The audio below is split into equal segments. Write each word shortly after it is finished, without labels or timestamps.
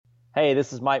Hey,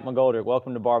 this is Mike McGoldrick.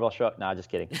 Welcome to Barbell Shrug. Nah, just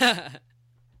kidding. Hey,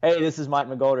 this is Mike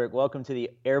McGoldrick. Welcome to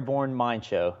the Airborne Mind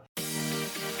Show.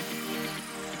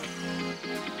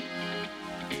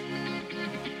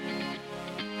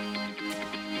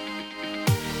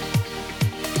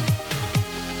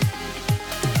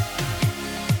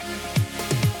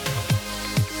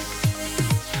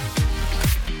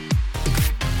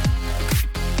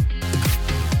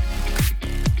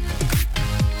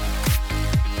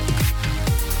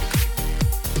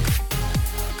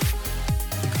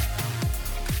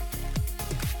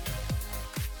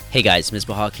 Hey guys, Ms.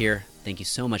 Bahawk here. Thank you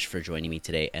so much for joining me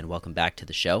today and welcome back to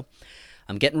the show.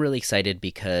 I'm getting really excited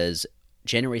because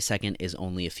January 2nd is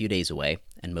only a few days away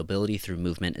and Mobility Through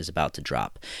Movement is about to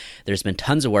drop. There's been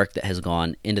tons of work that has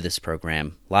gone into this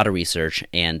program, a lot of research,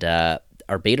 and our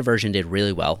beta version did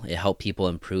really well. It helped people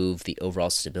improve the overall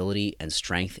stability and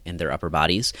strength in their upper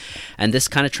bodies. And this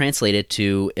kind of translated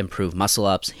to improve muscle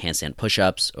ups, handstand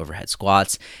push-ups, overhead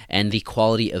squats, and the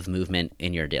quality of movement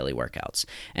in your daily workouts.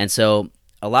 And so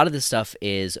a lot of this stuff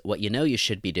is what you know you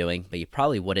should be doing, but you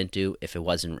probably wouldn't do if it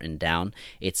wasn't written down.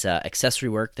 It's accessory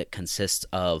work that consists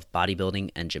of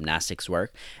bodybuilding and gymnastics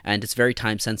work, and it's very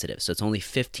time sensitive. So it's only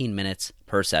 15 minutes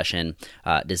per session,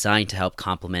 designed to help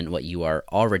complement what you are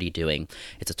already doing.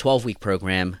 It's a 12-week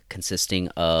program consisting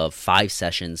of 5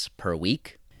 sessions per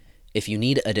week. If you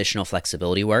need additional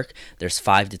flexibility work, there's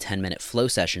 5 to 10 minute flow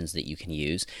sessions that you can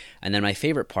use. And then my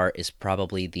favorite part is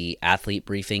probably the athlete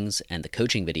briefings and the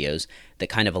coaching videos that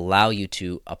kind of allow you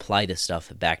to apply this stuff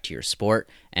back to your sport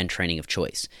and training of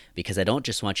choice. Because I don't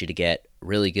just want you to get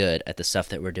really good at the stuff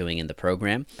that we're doing in the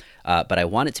program, but I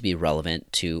want it to be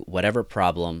relevant to whatever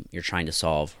problem you're trying to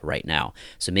solve right now.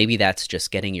 So maybe that's just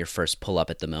getting your first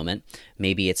pull-up at the moment.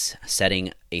 Maybe it's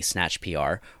setting a snatch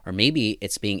PR, or maybe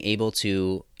it's being able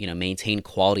to, maintain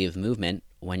quality of movement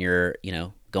when you're,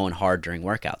 going hard during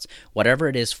workouts. Whatever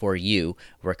it is for you,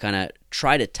 we're going to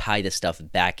try to tie this stuff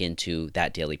back into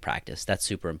that daily practice. That's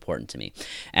super important to me.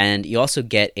 And you also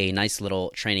get a nice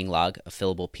little training log, a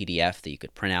fillable PDF that you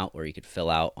could print out or you could fill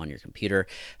out on your computer,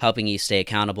 helping you stay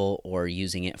accountable or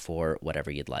using it for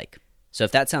whatever you'd like. So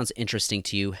if that sounds interesting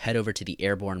to you, head over to the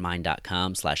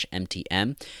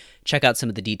airbornemind.com/MTM. Check out some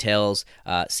of the details,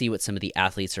 see what some of the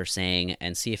athletes are saying,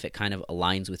 and see if it kind of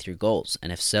aligns with your goals.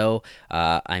 And if so,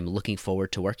 I'm looking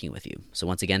forward to working with you. So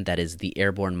once again, that is the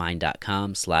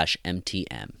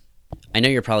airbornemind.com/MTM. I know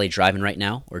you're probably driving right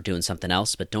now or doing something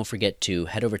else, but don't forget to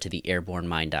head over to the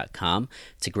airbornemind.com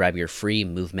to grab your free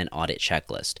movement audit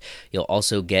checklist. You'll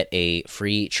also get a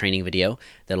free training video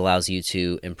that allows you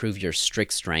to improve your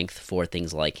strict strength for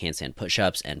things like handstand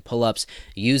push-ups and pull-ups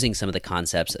using some of the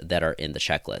concepts that are in the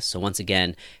checklist. So once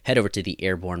again, head over to the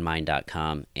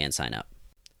airbornemind.com and sign up.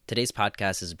 Today's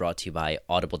podcast is brought to you by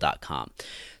Audible.com.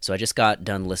 So I just got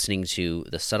done listening to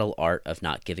The Subtle Art of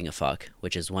Not Giving a Fuck,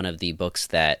 which is one of the books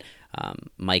that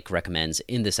Mike recommends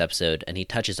in this episode, and he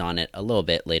touches on it a little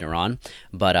bit later on,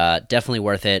 but definitely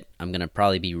worth it. I'm going to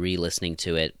probably be re-listening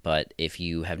to it, but if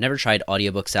you have never tried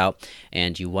audiobooks out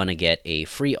and you want to get a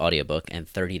free audiobook and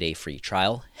 30-day free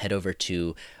trial, head over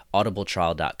to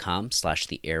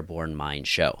audibletrial.com/the Airborne Mind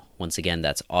Show. Once again,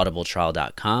 that's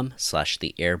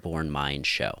audibletrial.com/the Airborne Mind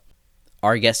Show.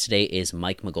 Our guest today is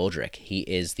Mike McGoldrick. He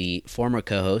is the former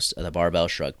co-host of the Barbell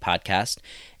Shrug podcast,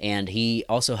 and he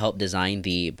also helped design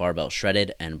the Barbell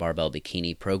Shredded and Barbell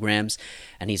Bikini programs,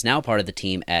 and he's now part of the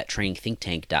team at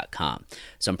trainingthinktank.com.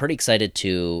 So I'm pretty excited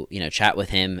to, chat with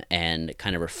him and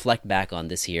kind of reflect back on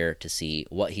this year to see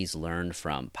what he's learned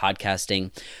from podcasting,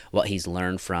 what he's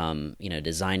learned from,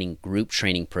 designing group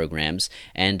training programs,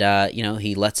 and,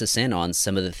 he lets us in on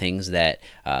some of the things that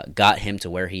got him to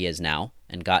where he is now,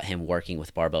 and got him working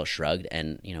with Barbell Shrugged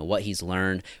and, what he's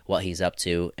learned, what he's up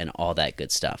to, and all that good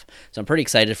stuff. So I'm pretty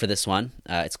excited for this one.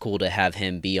 It's cool to have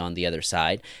him be on the other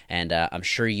side, and I'm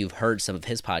sure you've heard some of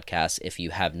his podcasts. If you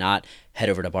have not, head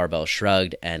over to Barbell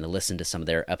Shrugged and listen to some of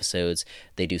their episodes.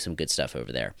 They do some good stuff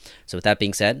over there. So with that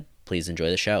being said, please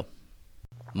enjoy the show.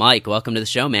 Mike, welcome to the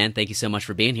show, man. Thank you so much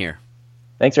for being here.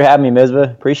 Thanks for having me,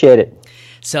 Mizba. Appreciate it.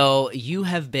 So you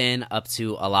have been up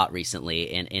to a lot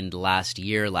recently in the last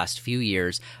few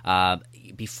years.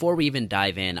 Before we even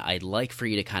dive in, I'd like for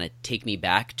you to kind of take me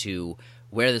back to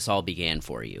where this all began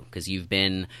for you, because you've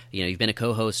been a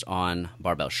co-host on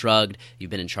Barbell Shrugged, you've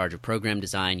been in charge of program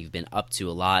design, you've been up to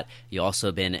a lot. You've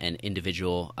also been an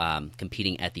individual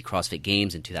competing at the CrossFit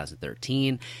Games in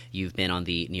 2013. You've been on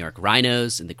the New York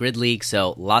Rhinos and the Grid League,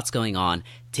 so lots going on.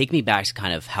 Take me back to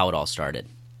kind of how it all started.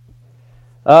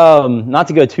 Not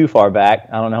to go too far back,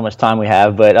 I don't know how much time we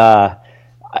have, but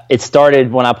it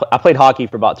started when I played hockey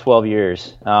for about 12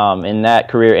 years, and that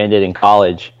career ended in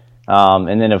college.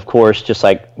 And then, of course, just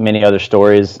like many other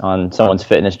stories on someone's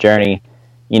fitness journey,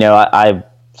 I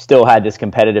still had this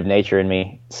competitive nature in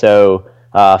me. So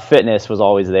fitness was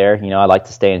always there. I like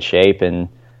to stay in shape, and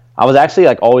I was actually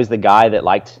like always the guy that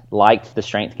liked the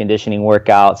strength conditioning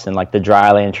workouts and like the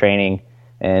dry land training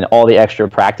and all the extra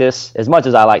practice. As much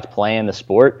as I liked playing the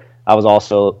sport, I was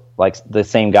also like the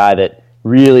same guy that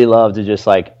really loved to just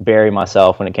like bury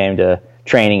myself when it came to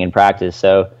training and practice.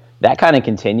 So that kind of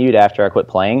continued after I quit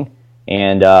playing.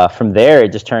 And from there,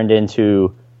 it just turned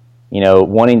into,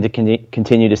 wanting to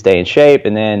continue to stay in shape.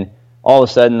 And then all of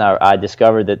a sudden I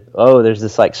discovered that, there's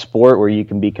this like sport where you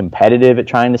can be competitive at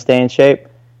trying to stay in shape.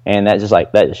 And that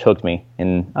just hooked me.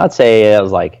 And I'd say that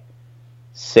was like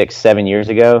 6-7 years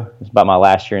ago. It was about my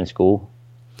last year in school.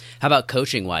 How about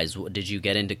coaching wise? Did you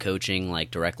get into coaching like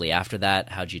directly after that?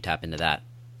 How'd you tap into that?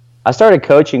 I started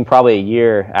coaching probably a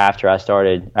year after I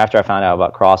found out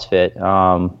about CrossFit.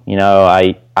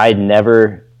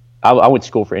 I went to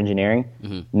school for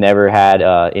engineering, never had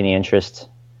any interest,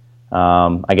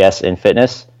 I guess, in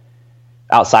fitness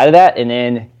outside of that. And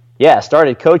then,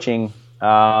 started coaching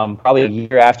probably a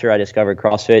year after I discovered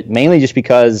CrossFit, mainly just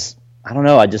because, I don't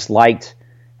know, I just liked,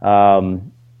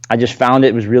 I just found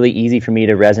it was really easy for me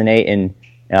to resonate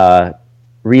and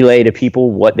relay to people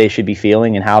what they should be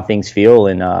feeling and how things feel,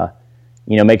 and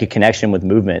make a connection with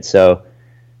movement. So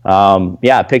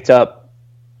I picked up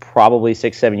probably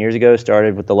 6-7 years ago,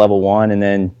 started with the level 1, and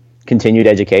then continued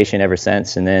education ever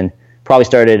since, and then probably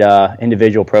started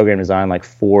individual program design like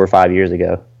 4 or 5 years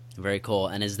ago. Very cool.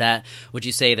 And would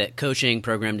you say that coaching,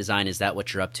 program design, is that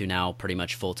what you're up to now pretty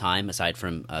much full time, aside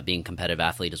from being a competitive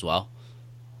athlete as well?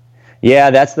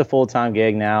 Yeah, that's the full-time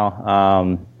gig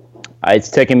now. It's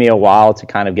taken me a while to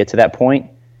kind of get to that point.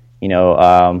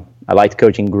 I liked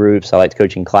coaching groups, I liked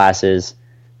coaching classes,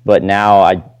 but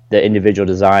now the individual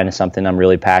design is something I'm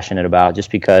really passionate about,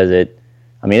 just because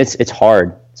it's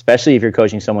hard, especially if you're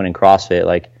coaching someone in CrossFit.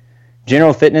 Like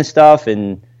general fitness stuff,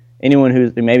 and anyone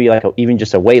who's maybe like even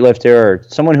just a weightlifter or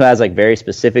someone who has like very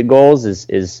specific goals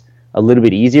is a little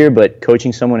bit easier, but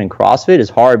coaching someone in CrossFit is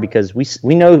hard because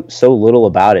we know so little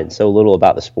about it, so little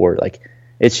about the sport. Like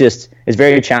it's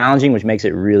very challenging, which makes it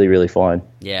really, really fun.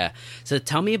 Yeah. So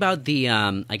tell me about the,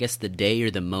 I guess the day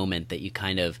or the moment that you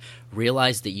kind of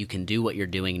realized that you can do what you're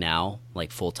doing now,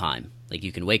 like full time. Like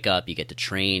you can wake up, you get to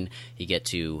train, you get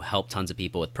to help tons of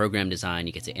people with program design,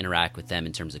 you get to interact with them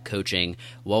in terms of coaching.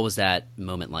 What was that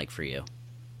moment like for you?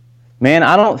 Man,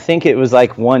 I don't think it was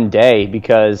like one day,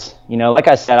 because, like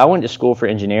I said, I went to school for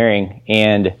engineering,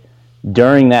 and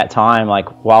during that time,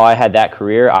 like while I had that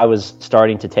career, I was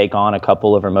starting to take on a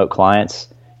couple of remote clients,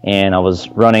 and I was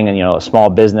running, a small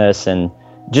business, and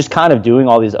just kind of doing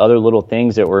all these other little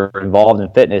things that were involved in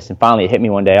fitness. And finally it hit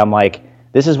me one day. I'm like,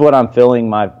 this is what I'm filling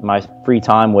my free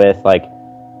time with. Like,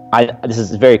 this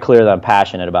is very clear that I'm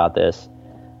passionate about this.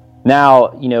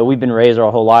 Now, we've been raised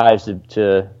our whole lives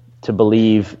to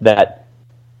believe that,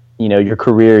 your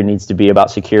career needs to be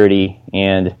about security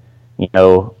and,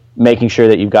 making sure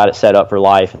that you've got it set up for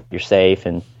life, you're safe.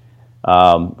 And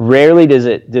rarely do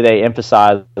they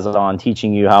emphasize on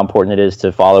teaching you how important it is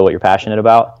to follow what you're passionate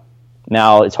about.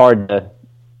 Now, it's hard to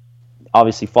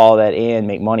obviously follow that and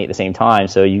make money at the same time,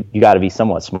 so you got to be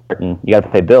somewhat smart and you got to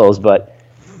pay bills. But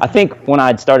I think when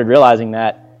I'd started realizing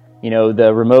that,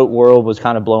 the remote world was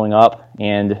kind of blowing up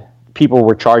and people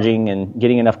were charging and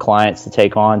getting enough clients to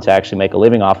take on to actually make a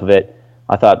living off of it,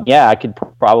 I thought, I could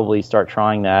probably start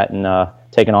trying that and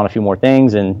taking on a few more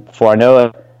things. And before I know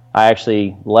it, I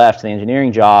actually left the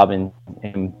engineering job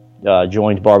and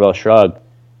joined Barbell Shrugged,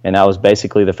 and that was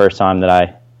basically the first time that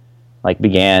I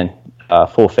began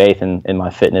full faith in my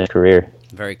fitness career.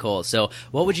 Very cool. So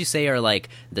what would you say are like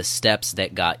the steps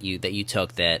that you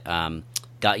took that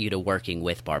got you to working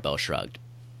with Barbell Shrugged,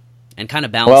 and kind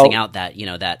of balancing out that,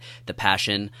 that the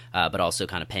passion, but also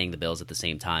kind of paying the bills at the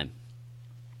same time?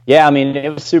 Yeah,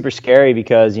 it was super scary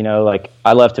because,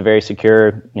 I left a very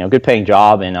secure, good paying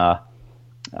job, and I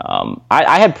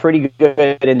had pretty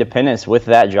good independence with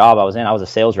that job I was in. I was a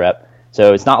sales rep.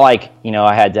 So it's not like,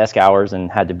 I had desk hours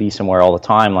and had to be somewhere all the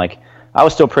time. Like, I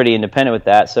was still pretty independent with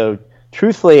that. So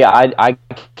truthfully, I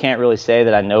can't really say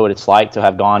that I know what it's like to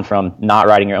have gone from not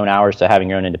writing your own hours to having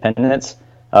your own independence.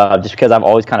 Just because I've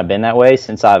always kind of been that way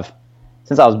since I was,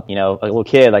 a little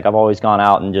kid. Like, I've always gone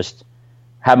out and just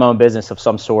had my own business of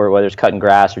some sort, whether it's cutting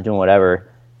grass or doing whatever,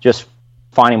 just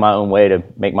finding my own way to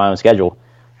make my own schedule.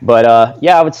 But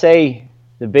I would say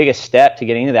the biggest step to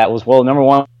getting into that was, number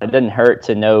one, it didn't hurt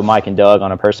to know Mike and Doug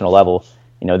on a personal level.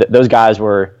 Those guys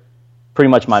were pretty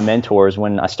much my mentors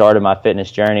when I started my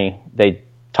fitness journey. They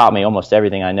taught me almost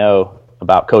everything I know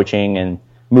about coaching and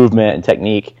movement and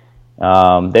technique.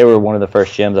 They were one of the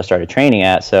first gyms I started training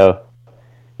at. So,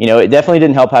 it definitely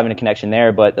didn't help having a connection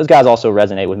there, but those guys also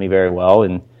resonate with me very well.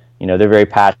 And, they're very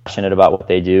passionate about what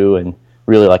they do and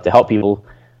really like to help people.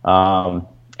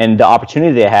 And the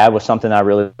opportunity they had was something I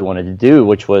really wanted to do,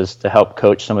 which was to help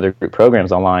coach some of their group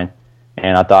programs online.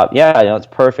 And I thought, it's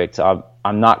perfect.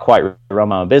 I'm not quite run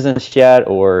my own business yet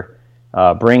or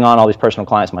bring on all these personal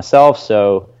clients myself.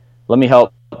 So let me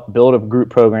help build a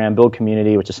group program, build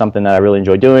community, which is something that I really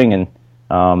enjoy doing. And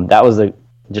that was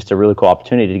just a really cool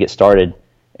opportunity to get started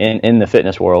in the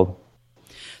fitness world.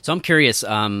 So I'm curious,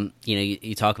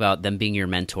 you talk about them being your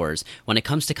mentors. When it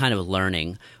comes to kind of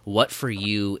learning, what for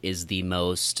you is the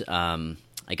most,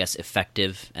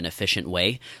 effective and efficient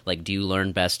way? Like, do you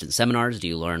learn best in seminars? Do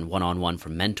you learn one-on-one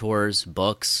from mentors,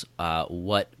 books?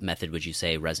 What method would you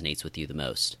say resonates with you the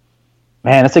most?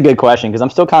 Man, that's a good question because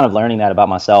I'm still kind of learning that about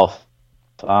myself.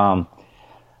 There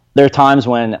are times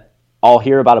when I'll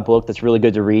hear about a book that's really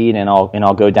good to read and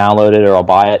I'll go download it or I'll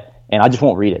buy it. And I just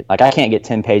won't read it. Like, I can't get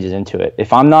 10 pages into it.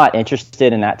 If I'm not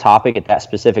interested in that topic at that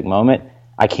specific moment,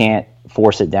 I can't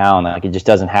force it down. Like, it just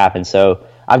doesn't happen. So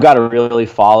I've got to really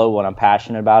follow what I'm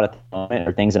passionate about at the moment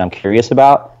or things that I'm curious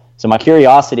about. So my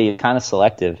curiosity is kind of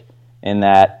selective in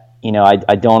that,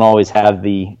 I don't always have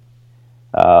the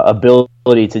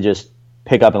ability to just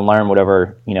pick up and learn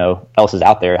whatever, else is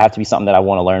out there. It has to be something that I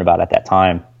want to learn about at that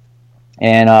time.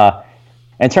 And,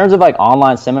 in terms of like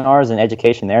online seminars and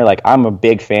education there, like I'm a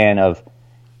big fan of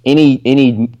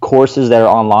any courses that are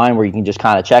online where you can just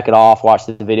kind of check it off, watch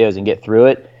the videos and get through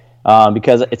it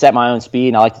because it's at my own speed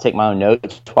and I like to take my own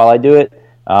notes while I do it.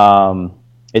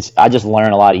 I just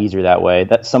learn a lot easier that way.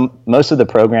 Most of the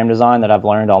program design that I've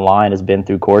learned online has been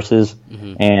through courses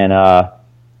and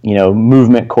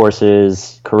movement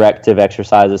courses, corrective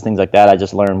exercises, things like that. I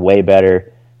just learn way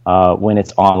better when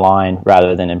it's online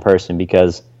rather than in person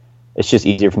because it's just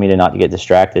easier for me to not to get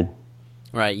distracted.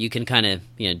 Right. You can kind of,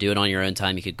 do it on your own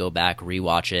time. You could go back,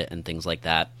 rewatch it and things like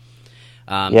that.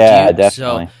 Definitely.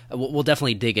 So we'll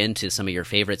definitely dig into some of your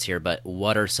favorites here, but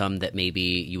what are some that maybe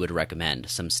you would recommend,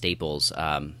 some staples,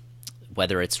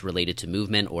 whether it's related to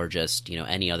movement or just,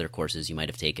 any other courses you might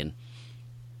have taken?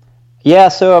 Yeah.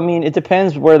 So, it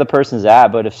depends where the person's at,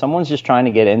 but if someone's just trying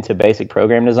to get into basic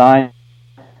program design,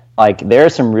 like there are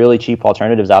some really cheap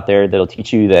alternatives out there that'll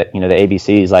teach you that, the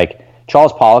ABCs. Like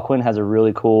Charles Poliquin has a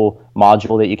really cool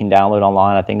module that you can download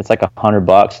online. I think it's like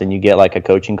 $100 and you get like a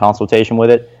coaching consultation with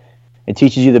it. It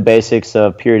teaches you the basics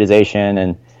of periodization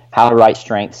and how to write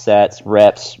strength sets,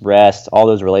 reps, rest, all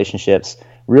those relationships.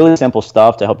 Really simple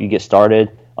stuff to help you get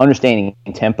started, understanding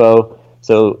tempo.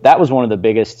 So that was one of the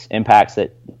biggest impacts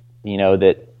that,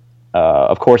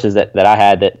 of courses that I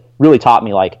had that really taught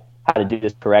me like how to do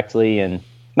this correctly. And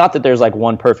not that there's like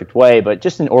one perfect way, but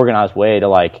just an organized way to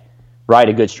like write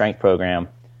a good strength program.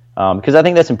 Because I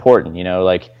think that's important,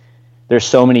 like there's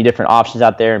so many different options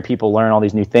out there and people learn all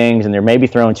these new things and they're maybe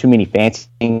throwing too many fancy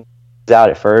things out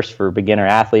at first for beginner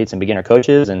athletes and beginner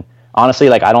coaches. And honestly,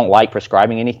 like I don't like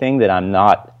prescribing anything that I'm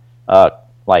not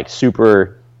like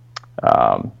super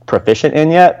proficient in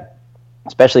yet,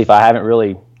 especially if I haven't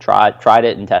really tried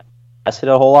it and tested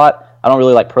it a whole lot. I don't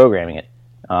really like programming it.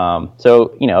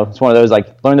 So, it's one of those,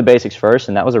 like, learn the basics first,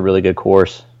 and that was a really good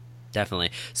course.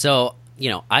 Definitely. So,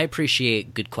 I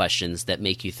appreciate good questions that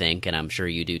make you think, and I'm sure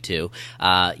you do too.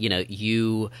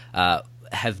 You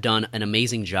have done an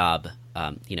amazing job,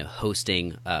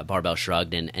 hosting Barbell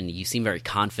Shrugged, and you seem very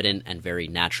confident and very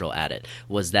natural at it.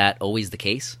 Was that always the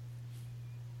case?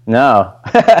 No,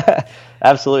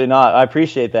 absolutely not. I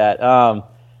appreciate that.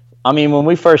 When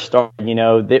we first started,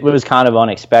 it was kind of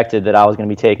unexpected that I was going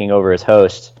to be taking over as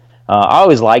host. I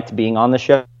always liked being on the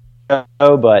show,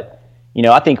 but,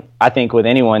 I think with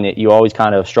anyone that you always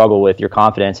kind of struggle with your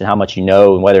confidence and how much you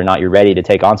know and whether or not you're ready to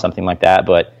take on something like that.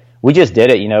 But we just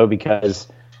did it, because,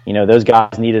 those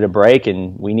guys needed a break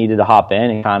and we needed to hop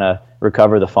in and kind of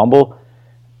recover the fumble.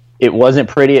 It wasn't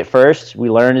pretty at first.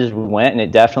 We learned as we went, and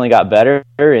it definitely got better.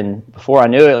 And before I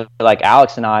knew it, like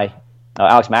Alex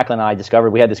Macklin and I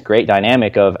discovered we had this great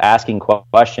dynamic of asking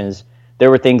questions. There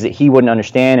were things that he wouldn't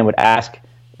understand and would ask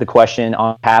the question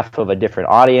on behalf of a different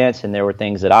audience, and there were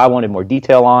things that I wanted more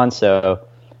detail on. So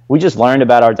we just learned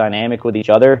about our dynamic with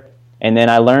each other. And then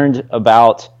I learned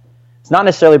about, it's not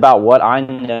necessarily about what I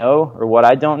know or what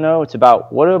I don't know. It's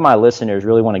about what do my listeners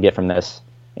really want to get from this.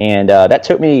 And that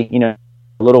took me,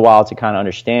 a little while to kind of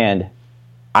understand.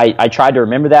 I tried to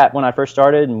remember that when I first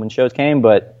started and when shows came,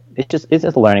 but it's just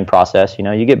a learning process.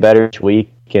 You get better each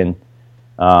week, and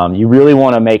you really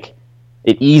want to make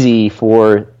it easy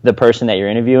for the person that you're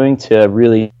interviewing to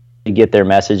really get their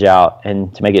message out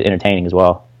and to make it entertaining as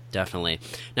well. Definitely.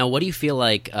 Now, what do you feel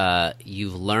like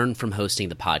you've learned from hosting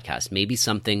the podcast? Maybe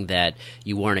something that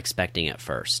you weren't expecting at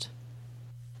first.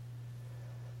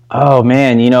 Oh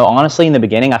man, honestly, in the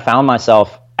beginning, I found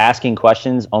myself asking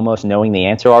questions almost knowing the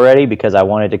answer already because I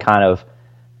wanted to kind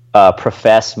of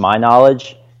profess my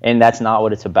knowledge, and that's not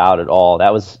what it's about at all.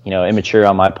 That was, immature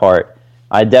on my part.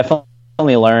 I definitely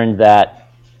learned that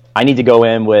I need to go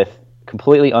in with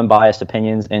completely unbiased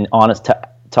opinions and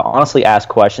to honestly ask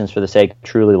questions for the sake of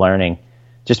truly learning.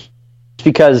 Just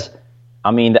because,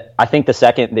 I think the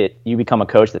second that you become a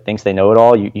coach that thinks they know it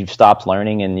all, you've stopped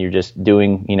learning and you're just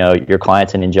doing, your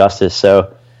clients an injustice.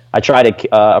 So I try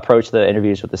to approach the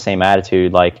interviews with the same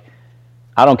attitude. Like,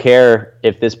 I don't care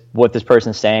if what this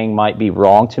person's saying might be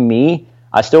wrong to me.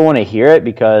 I still want to hear it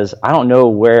because I don't know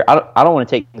I don't want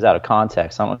to take things out of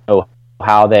context. I don't know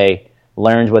how they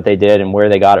learned what they did and where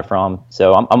they got it from.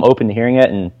 So I'm open to hearing it,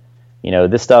 and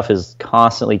this stuff is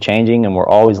constantly changing and we're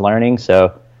always learning.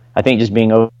 So I think just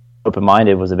being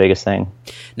open-minded was the biggest thing.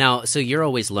 Now, so you're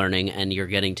always learning and you're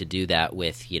getting to do that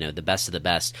with, the best of the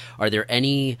best. Are there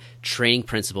any training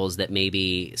principles that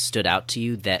maybe stood out to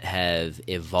you that have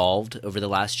evolved over the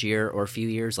last year or a few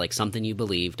years, like something you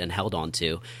believed and held on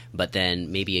to, but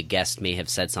then maybe a guest may have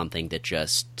said something that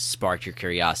just sparked your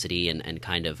curiosity and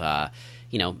kind of,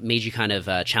 made you kind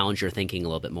of challenge your thinking a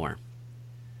little bit more?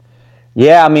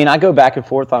 Yeah, I go back and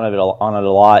forth on it a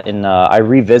lot, and I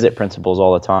revisit principles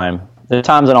all the time. There are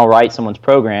times when I'll write someone's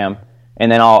program, and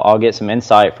then I'll get some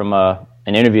insight from an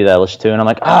interview that I listened to, and I'm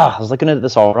like, I was looking at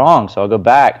this all wrong, so I'll go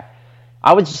back.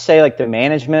 I would just say, like, the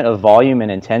management of volume and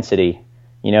intensity.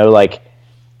 Like,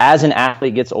 as an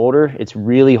athlete gets older, it's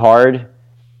really hard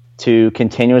to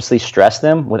continuously stress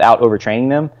them without overtraining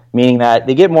them, meaning that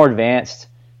they get more advanced.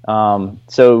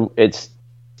 So it's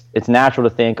natural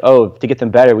to think, to get them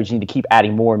better, we just need to keep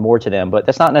adding more and more to them. But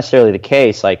that's not necessarily the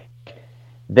case. Like,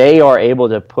 they are able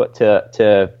to put out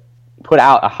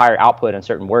a higher output in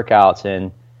certain workouts,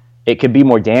 and it could be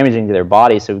more damaging to their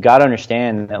body. So we've got to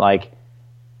understand that, like,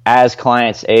 as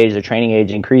clients age, their training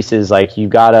age increases, like,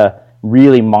 you've got to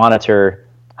really monitor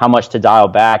how much to dial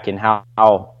back and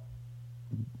how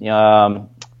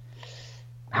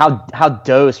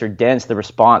dose or dense the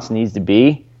response needs to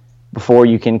be before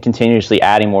you can continuously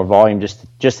adding more volume.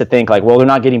 Just to think, like, well, they're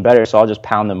not getting better, so I'll just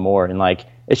pound them more. And, like,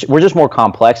 we're just more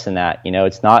complex than that.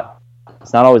 It's not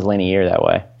always linear that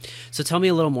way. So tell me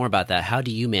a little more about that. How do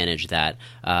you manage that?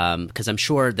 Because I'm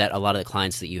sure that a lot of the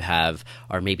clients that you have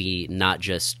are maybe not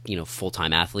just,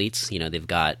 full-time athletes. They've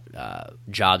got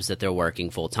jobs that they're working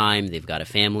full-time. They've got a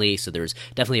family. So there's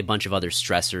definitely a bunch of other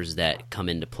stressors that come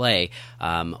into play.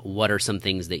 What are some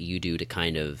things that you do to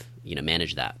kind of,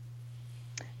 manage that?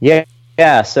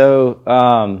 Yeah.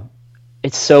 So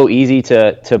it's so easy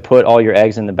to put all your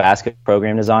eggs in the basket of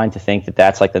program design, to think that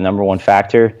that's like the number one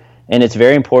factor. And it's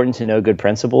very important to know good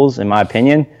principles, in my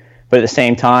opinion. But at the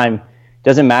same time, it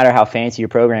doesn't matter how fancy your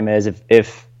program is.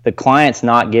 If the client's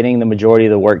not getting the majority of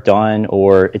the work done,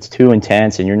 or it's too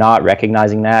intense and you're not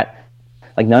recognizing that,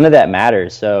 like, none of that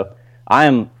matters. So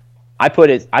I put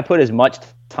as much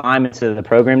time into the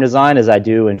program design as I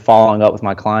do in following up with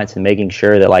my clients and making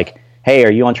sure that, like, hey,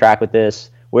 are you on track with this?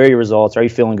 Where are your results? Are you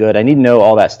feeling good? I need to know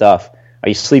all that stuff. Are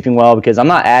you sleeping well? Because I'm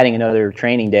not adding another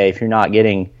training day if you're not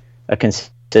getting a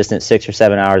consistent 6 or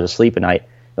 7 hours of sleep a night.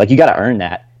 Like, you got to earn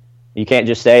that. You can't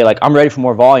just say, like, I'm ready for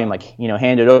more volume, like,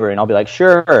 hand it over. And I'll be like,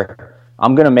 sure.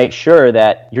 I'm going to make sure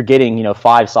that you're getting,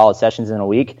 5 solid sessions in a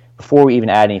week before we even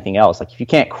add anything else. Like, if you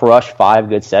can't crush 5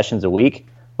 good sessions a week,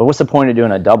 well, what's the point of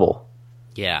doing a double?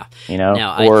 Yeah.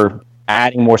 Or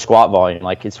adding more squat volume.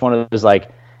 Like, it's one of those, like,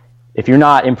 if you're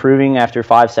not improving after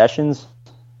 5 sessions,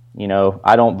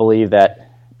 I don't believe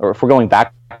that, or if we're going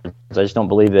backwards, I just don't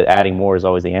believe that adding more is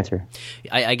always the answer.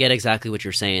 I get exactly what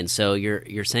you're saying. So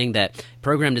you're saying that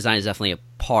program design is definitely a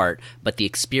part, but the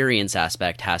experience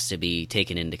aspect has to be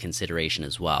taken into consideration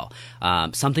as well.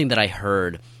 Something that I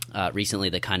heard recently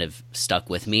that kind of stuck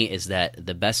with me is that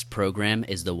the best program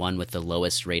is the one with the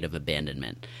lowest rate of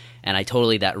abandonment. And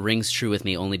that rings true with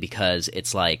me only because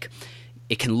it's like,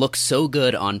 it can look so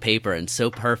good on paper and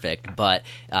so perfect, but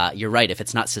you're right. If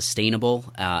it's not sustainable,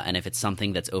 and if it's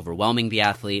something that's overwhelming the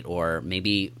athlete, or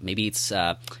maybe it's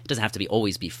it doesn't have to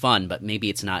always be fun, but maybe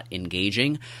it's not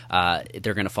engaging,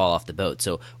 they're going to fall off the boat.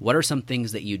 So, what are some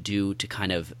things that you do to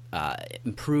kind of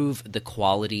improve the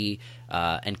quality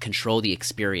and control the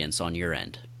experience on your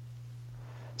end?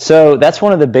 So that's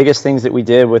one of the biggest things that we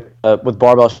did with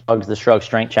Barbell Shrugs, the Shrug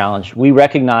Strength Challenge. We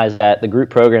recognized that the group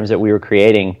programs that we were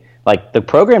creating, like, the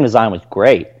program design was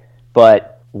great,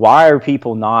 but why are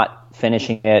people not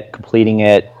finishing it, completing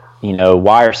it?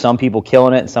 Why are some people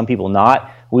killing it and some people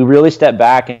not? We really stepped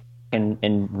back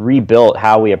and rebuilt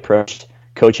how we approached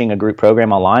coaching a group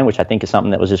program online, which I think is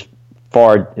something that was just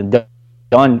far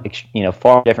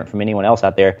different from anyone else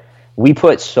out there. We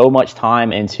put so much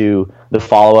time into the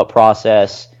follow-up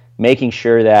process, making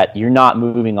sure that you're not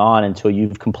moving on until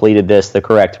you've completed this the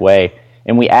correct way.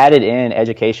 And we added in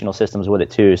educational systems with it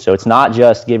too. So it's not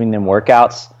just giving them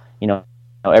workouts,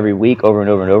 every week over and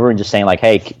over and over and just saying like,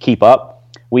 hey, keep up.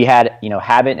 We had,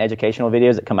 habit and educational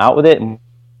videos that come out with it. And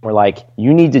we're like,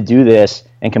 you need to do this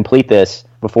and complete this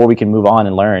before we can move on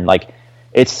and learn. Like,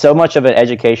 it's so much of an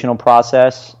educational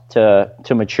process to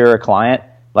mature a client.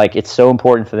 Like, it's so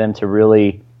important for them to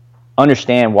really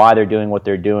understand why they're doing what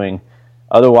they're doing.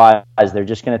 Otherwise, they're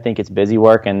just going to think it's busy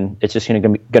work, and it's just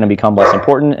going to become less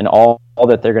important. And all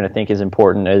that they're going to think is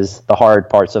important is the hard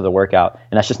parts of the workout,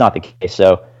 and that's just not the case.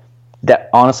 So, that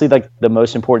honestly, like, the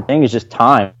most important thing is just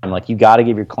time. Like, you got to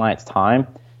give your clients time,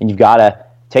 and you've got to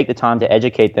take the time to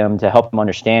educate them, to help them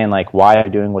understand like why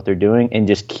they're doing what they're doing, and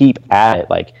just keep at it.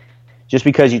 Like, just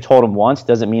because you told them once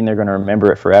doesn't mean they're going to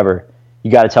remember it forever.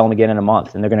 You got to tell them again in a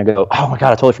month, and they're going to go, oh my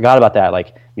God, I totally forgot about that.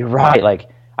 Like, you're right. Like,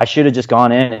 I should have just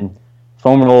gone in and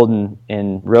foam rolled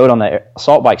and rode on the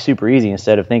assault bike super easy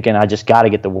instead of thinking I just got to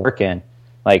get the work in.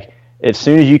 Like, as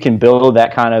soon as you can build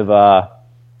that kind of,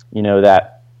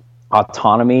 that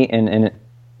autonomy and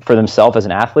for themselves as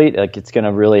an athlete, like, it's going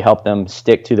to really help them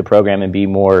stick to the program and be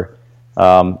more,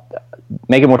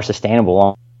 make it more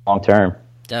sustainable long term.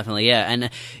 Definitely, yeah, and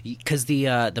because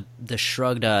the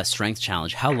Shrugged Strength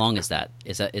Challenge, how long is that?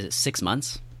 Is it 6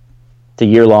 months? It's a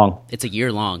year long. It's a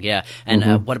year long, yeah.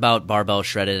 And what about Barbell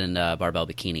Shredded and Barbell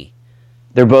Bikini?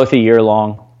 They're both a year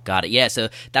long. Got it. Yeah, so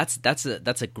that's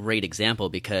a great example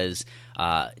because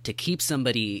to keep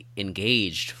somebody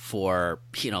engaged for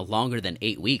longer than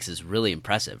 8 weeks is really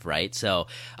impressive, right? So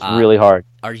it's really hard.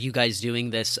 Are you guys doing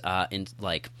this in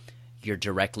like? You're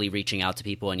directly reaching out to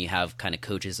people and you have kind of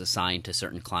coaches assigned to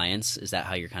certain clients? Is that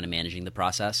how you're kind of managing the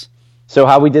process? So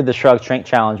how we did the Shrugged Strength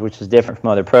Challenge, which is different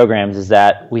from other programs, is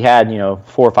that we had 4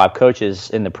 or 5 coaches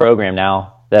in the program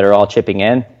now that are all chipping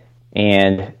in,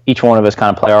 and each one of us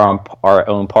kind of play our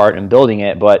own part in building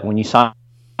it. But when you sign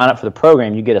up for the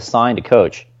program, you get assigned a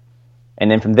coach. And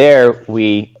then from there,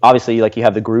 we obviously, like, you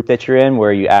have the group that you're in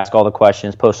where you ask all the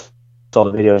questions, post all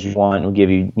the videos you want, and we'll give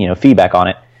you, feedback on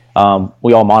it.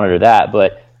 We all monitor that,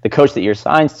 but the coach that you're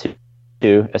assigned to,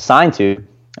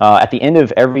 at the end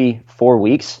of every 4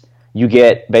 weeks, you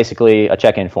get basically a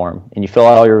check-in form, and you fill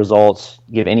out all your results,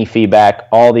 give any feedback,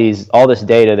 all this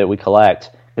data that we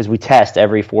collect, because we test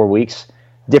every 4 weeks.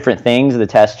 Different things, the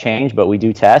tests change, but we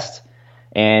do test,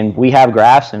 and we have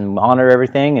graphs and monitor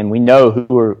everything, and we know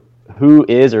who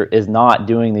is or is not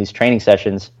doing these training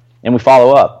sessions, and we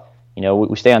follow up.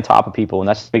 We stay on top of people, and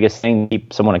that's the biggest thing to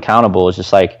keep someone accountable. Is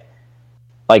just like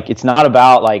it's not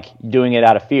about like doing it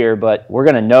out of fear, but we're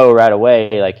gonna know right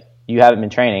away. Like, you haven't been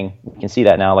training, we can see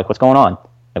that now. Like, what's going on?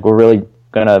 Like, we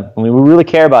really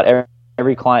care about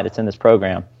every client that's in this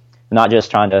program, not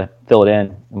just trying to fill it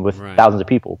in with thousands of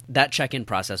people. That check-in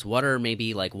process. What are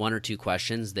maybe like 1 or 2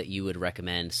 questions that you would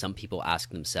recommend some people ask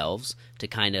themselves to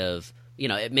kind of,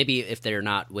 maybe if they're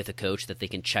not with a coach, that they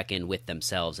can check in with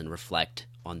themselves and reflect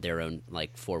on their own,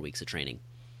 like, 4 weeks of training?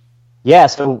 Yeah,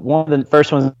 so one of the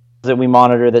first ones that we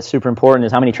monitor that's super important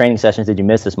is how many training sessions did you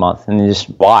miss this month, and just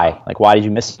why? Like, why did you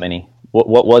miss so many?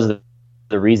 What was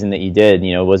the reason that you did?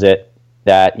 Was it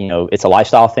that it's a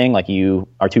lifestyle thing, like you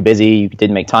are too busy, you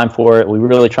didn't make time for it? We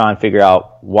really try and figure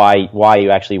out why you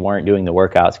actually weren't doing the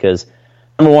workouts, because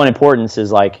number one importance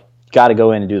is like, you got to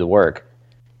go in and do the work.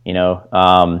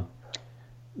 Not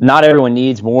everyone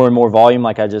needs more and more volume,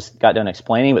 like I just got done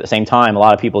explaining, but at the same time, a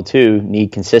lot of people too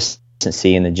need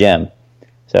consistency in the gym.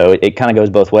 So it kind of goes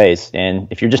both ways. And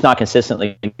if you're just not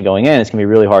consistently going in, it's going to be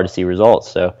really hard to see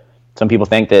results. So some people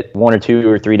think that 1 or 2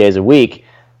 or 3 days a week,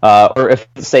 or if,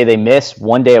 say, they miss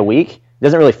 1 day a week, it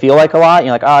doesn't really feel like a lot.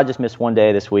 You're like, I just missed 1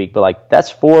 day this week. But like, that's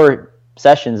 4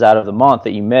 sessions out of the month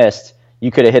that you missed.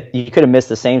 You could have missed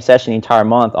the same session the entire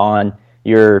month on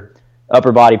your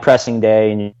upper body pressing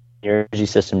day and your energy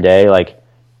system day. Like,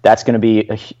 that's going to be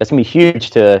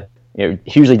huge to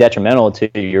hugely detrimental to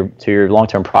your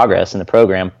long-term progress in the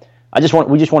program. We just want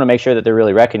to make sure that they're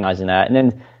really recognizing that. And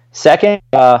then second,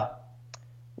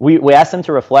 we asked them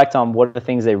to reflect on what are the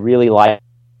things they really liked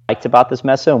about this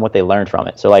meso and what they learned from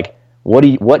it. So like, what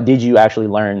did you actually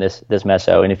learn this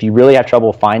meso? And if you really have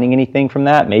trouble finding anything from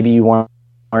that, maybe you weren't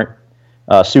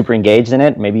super engaged in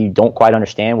it, maybe you don't quite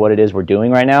understand what it is we're doing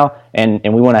right now, and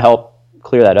we want to help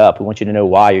clear that up. We want you to know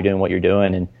why you're doing what you're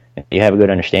doing, and you have a good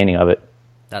understanding of it.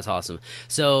 That's awesome.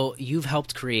 So you've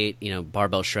helped create,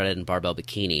 Barbell Shredded and Barbell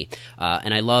Bikini,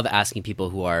 and I love asking people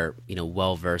who are,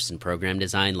 well versed in program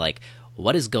design, like,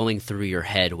 what is going through your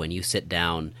head when you sit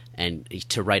down and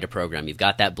to write a program? You've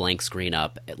got that blank screen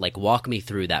up. Like, walk me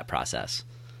through that process.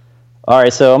 All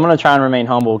right, so I'm going to try and remain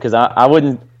humble because I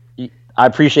wouldn't. I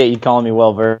appreciate you calling me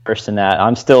well versed in that.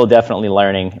 I'm still definitely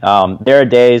learning. There are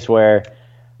days where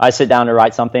I sit down to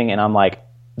write something and I'm like,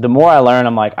 the more I learn,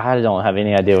 I'm like, I don't have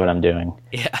any idea what I'm doing.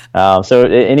 Yeah. So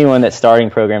anyone that's starting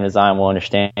program design will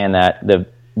understand that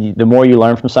the more you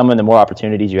learn from someone, the more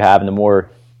opportunities you have and the more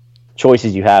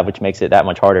choices you have, which makes it that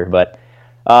much harder. But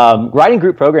writing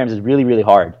group programs is really, really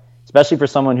hard, especially for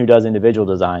someone who does individual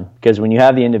design, because when you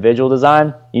have the individual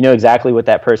design, you know exactly what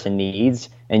that person needs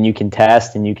and you can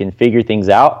test and you can figure things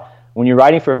out. When you're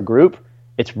writing for a group,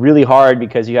 it's really hard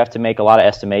because you have to make a lot of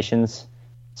estimations.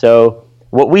 So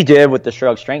what we did with the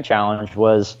Shrug Strength Challenge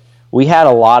was we had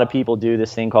a lot of people do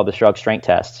this thing called the Shrug Strength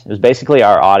Test. It was basically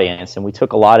our audience, and we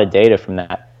took a lot of data from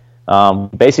that.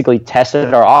 Basically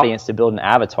tested our audience to build an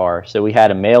avatar. So we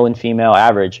had a male and female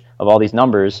average of all these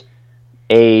numbers: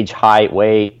 age, height,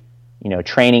 weight,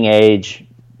 training age,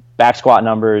 back squat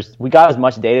numbers. We got as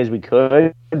much data as we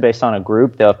could based on a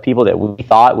group of people that we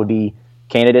thought would be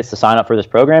candidates to sign up for this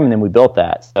program, and then we built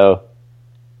that. So,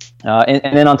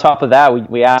 and then on top of that,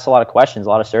 we asked a lot of questions, a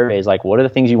lot of surveys, like, what are the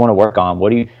things you want to work on? What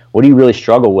do you really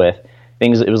struggle with?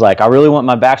 Things. It was like, I really want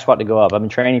my back squat to go up. I've been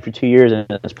training for 2 years and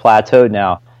it's plateaued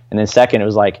now. And then second, it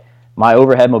was like, my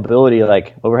overhead mobility,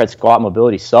 like overhead squat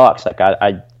mobility sucks. Like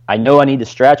I know I need to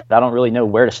stretch, but I don't really know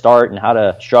where to start and how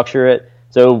to structure it.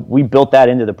 So we built that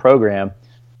into the program.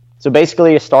 So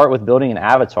basically, you start with building an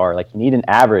avatar. Like, you need an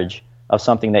average of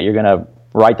something that you're going to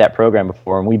write that program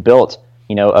before. And we built,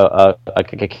 a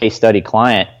case study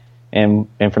client. And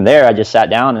from there, I just sat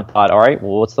down and thought, all right,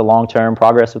 well, what's the long-term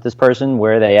progress with this person?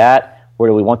 Where are they at? Where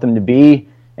do we want them to be?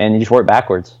 And you just work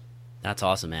backwards. That's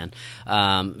awesome, man.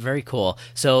 Very cool.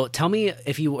 So tell me,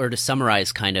 if you were to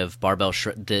summarize kind of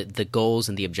the goals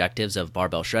and the objectives of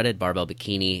Barbell Shredded, Barbell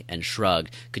Bikini, and Shrug,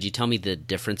 could you tell me the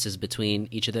differences between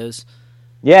each of those?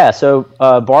 Yeah, so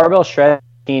Barbell Shredded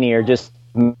and Bikini are just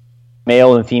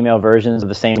male and female versions of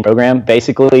the same program.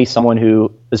 Basically, someone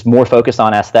who is more focused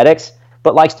on aesthetics,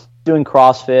 but likes doing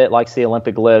CrossFit, likes the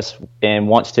Olympic lifts, and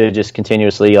wants to just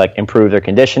continuously improve their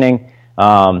conditioning.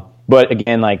 But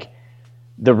again,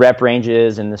 the rep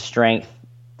ranges and the strength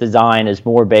design is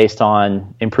more based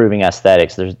on improving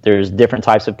aesthetics. There's different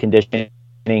types of conditioning,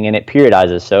 and it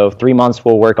periodizes. So 3 months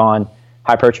we'll work on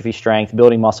hypertrophy strength,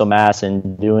 building muscle mass,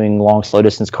 and doing long, slow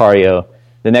distance cardio.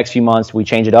 The next few months we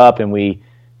change it up and we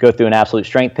go through an absolute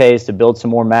strength pace to build some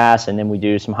more mass, and then we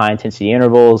do some high intensity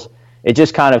intervals. It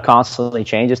just kind of constantly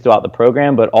changes throughout the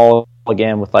program, but all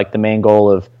again with the main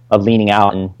goal of leaning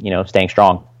out and staying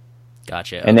strong.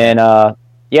 Gotcha. And then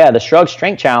the Shrug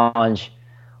Strength Challenge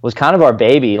was kind of our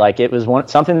baby. It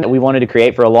was something that we wanted to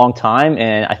create for a long time,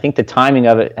 and I think the timing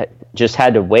of it just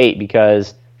had to wait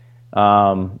because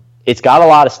it's got a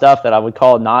lot of stuff that I would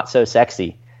call not so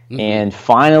sexy. Mm-hmm. And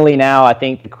finally now I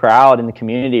think the crowd and the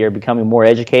community are becoming more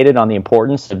educated on the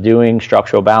importance of doing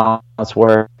structural balance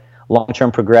work,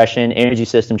 long-term progression, energy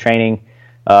system training.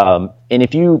 And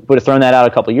if you would have thrown that out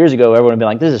a couple of years ago, everyone would have been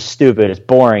like, this is stupid, it's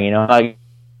boring, not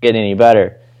getting any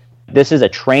better. This is a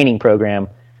training program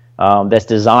that's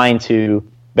designed to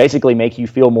basically make you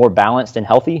feel more balanced and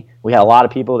healthy. We had a lot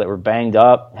of people that were banged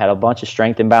up, had a bunch of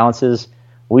strength imbalances.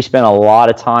 We spent a lot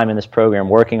of time in this program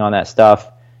working on that stuff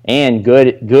and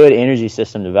good energy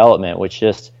system development, which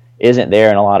just isn't there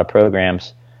in a lot of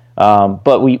programs.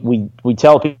 But we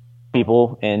tell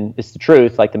people, and it's the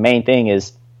truth, the main thing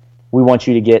is we want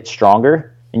you to get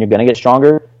stronger, and you're going to get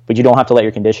stronger, but you don't have to let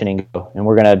your conditioning go. And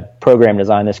we're going to program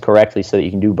design this correctly so that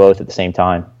you can do both at the same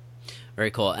time.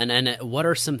 Very cool. And what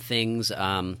are some things,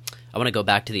 I want to go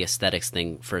back to the aesthetics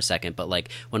thing for a second, but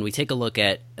when we take a look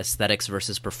at aesthetics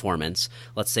versus performance,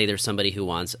 let's say there's somebody who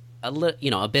wants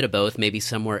a bit of both, maybe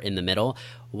somewhere in the middle.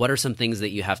 What are some things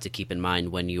that you have to keep in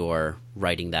mind when you're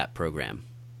writing that program?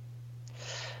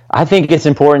 I think it's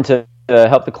important to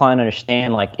help the client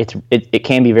understand it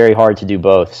can be very hard to do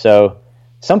both. So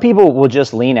some people will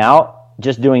just lean out,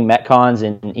 just doing Metcons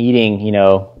and eating,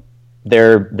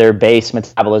 their base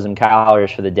metabolism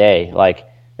calories for the day.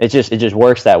 It just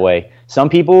works that way. Some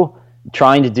people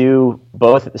trying to do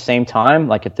both at the same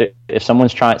time, if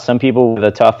someone's trying, some people with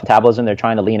a tough metabolism, they're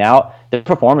trying to lean out, their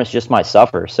performance just might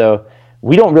suffer. So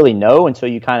we don't really know until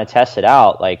you kind of test it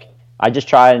out. I just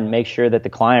try and make sure that the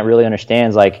client really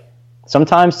understands,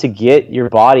 sometimes to get your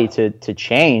body to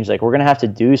change, we're going to have to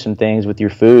do some things with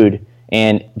your food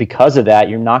And because of that,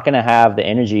 you're not going to have the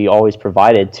energy always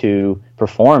provided to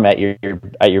perform at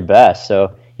your best.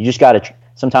 So you just got to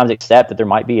sometimes accept that there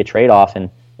might be a trade-off,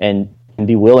 and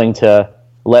be willing to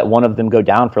let one of them go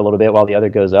down for a little bit while the other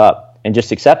goes up, and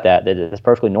just accept that it's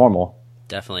perfectly normal.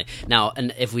 Definitely. Now,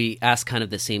 and if we ask kind of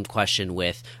the same question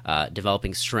with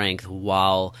developing strength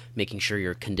while making sure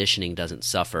your conditioning doesn't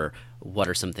suffer, what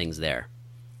are some things there?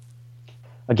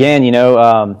 Again,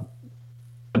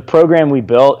 the program we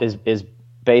built is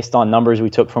based on numbers we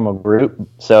took from a group.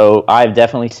 So I've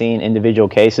definitely seen individual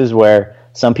cases where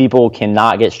some people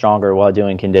cannot get stronger while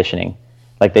doing conditioning.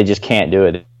 Like, they just can't do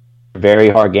it. They're very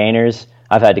hard gainers.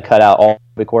 I've had to cut out all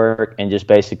aerobic work and just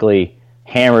basically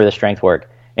hammer the strength work.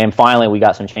 And finally, we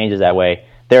got some changes that way.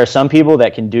 There are some people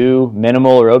that can do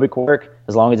minimal aerobic work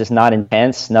as long as it's not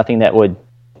intense, nothing that would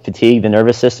fatigue the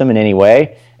nervous system in any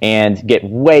way, and get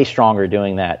way stronger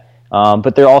doing that.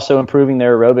 But they're also improving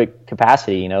their aerobic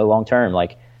capacity, long term.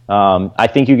 I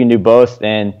think you can do both,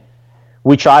 and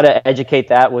we try to educate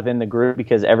that within the group,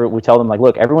 because we tell them,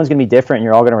 look, everyone's going to be different, and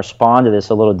you're all going to respond to this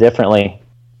a little differently.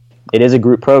 It is a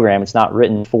group program; it's not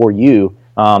written for you.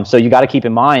 So you got to keep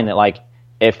in mind that,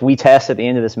 if we test at the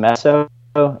end of this meso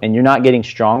and you're not getting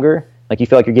stronger, you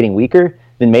feel like you're getting weaker,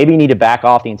 then maybe you need to back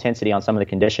off the intensity on some of the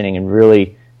conditioning and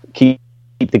really keep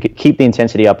the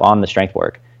intensity up on the strength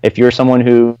work. If you're someone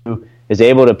who is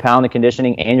able to pound the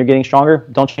conditioning and you're getting stronger,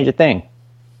 don't change a thing.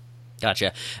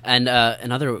 Gotcha. And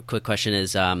another quick question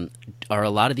is, are a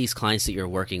lot of these clients that you're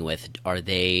working with, are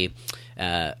they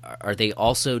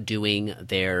also doing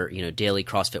their daily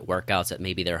CrossFit workouts at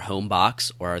maybe their home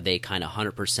box, or are they kind of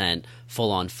 100%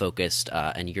 full on focused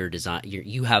and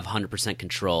you have 100%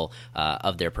 control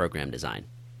of their program design?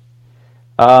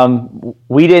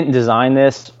 We didn't design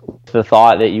this with the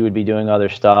thought that you would be doing other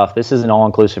stuff. This is an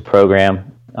all-inclusive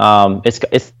program.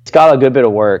 It's got a good bit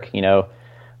of work,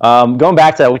 Going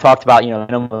back to that, we talked about,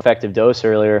 minimum effective dose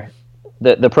earlier.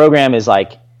 The program is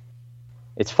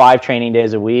it's 5 training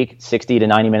days a week, 60 to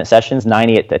 90 minute sessions,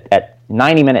 90 at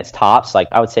 90 minutes tops.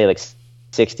 I would say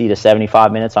 60 to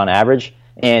 75 minutes on average.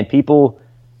 And people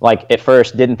at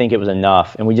first didn't think it was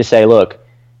enough. And we just say, look,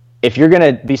 if you're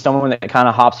going to be someone that kind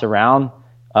of hops around,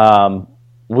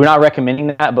 we're not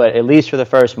recommending that, but at least for the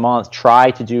first month,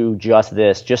 try to do just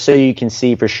this, just so you can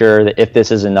see for sure that if this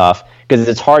is enough. Because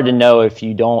it's hard to know if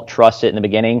you don't trust it in the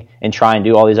beginning and try and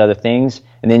do all these other things,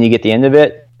 and then you get the end of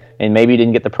it, and maybe you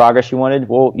didn't get the progress you wanted.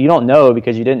 Well, you don't know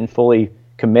because you didn't fully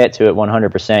commit to it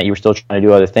 100%. You were still trying to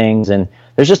do other things, and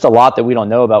there's just a lot that we don't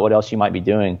know about what else you might be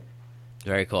doing.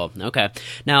 Very cool. Okay.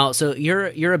 Now, so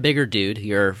you're a bigger dude.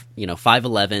 You're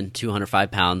 5'11",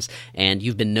 205 pounds, and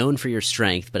you've been known for your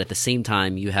strength, but at the same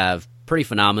time, you have pretty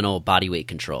phenomenal body weight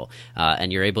control,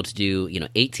 and you're able to do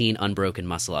 18 unbroken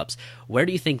muscle ups. Where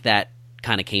do you think that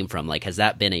kind of came from? Has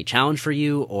that been a challenge for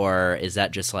you, or is that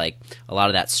just a lot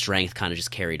of that strength kind of just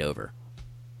carried over?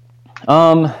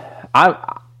 I'd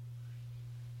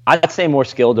say more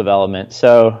skill development.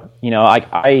 So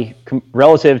I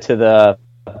relative to the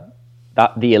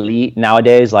elite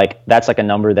nowadays, that's a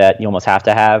number that you almost have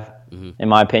to have, in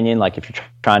my opinion, if you're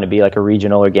trying to be a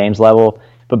regional or games level.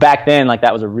 But back then,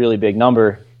 that was a really big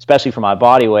number, especially for my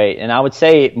body weight. And I would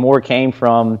say it more came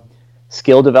from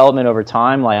skill development over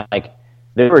time.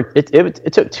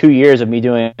 It took 2 years of me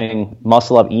doing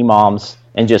muscle up EMOMs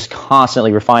and just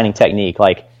constantly refining technique.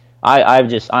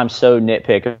 I'm so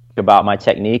nitpick about my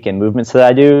technique and movements that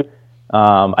I do.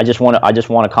 I just want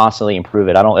to constantly improve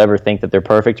it. I don't ever think that they're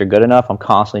perfect or good enough. I'm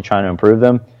constantly trying to improve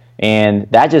them,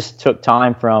 and that just took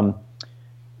time from,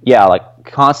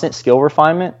 constant skill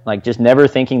refinement, just never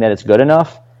thinking that it's good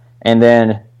enough, and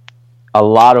then a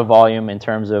lot of volume in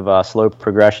terms of slow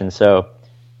progression. So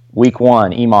week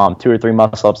 1, EMOM, 2 or 3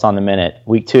 muscle ups on the minute.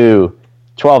 Week 2,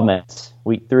 12 minutes.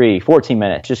 Week 3, 14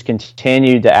 minutes. Just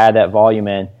continued to add that volume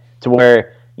in to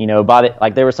where,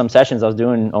 there were some sessions I was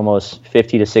doing almost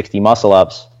 50 to 60 muscle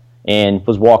ups and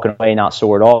was walking away not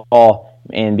sore at all.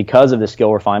 And because of the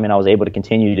skill refinement, I was able to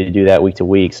continue to do that week to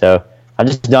week. So I've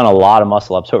just done a lot of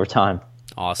muscle ups over time.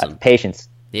 Awesome. Patience.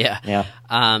 Yeah.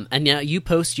 And now you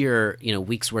post your,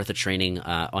 week's worth of training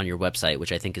on your website,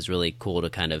 which I think is really cool to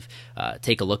kind of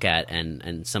take a look at.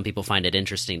 And some people find it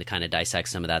interesting to kind of dissect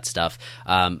some of that stuff.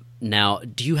 Now,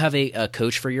 do you have a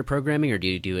coach for your programming, or do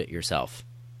you do it yourself?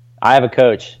 I have a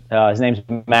coach. His name's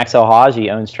Max El-Haj. He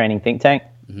owns Training Think Tank.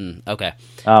 Mm-hmm. Okay.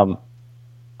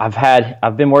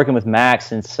 I've been working with Max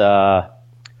since I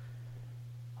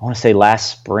want to say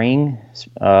last spring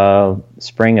of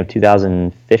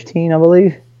 2015, I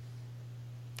believe.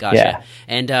 Gotcha. Yeah.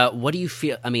 And what do you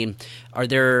feel? I mean, are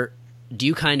there do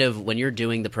you kind of, when you're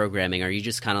doing the programming, are you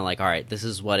just kind of like, all right, this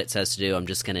is what it says to do, I'm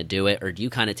just going to do it? Or do you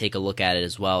kind of take a look at it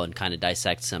as well and kind of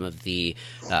dissect some of the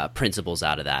principles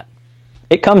out of that?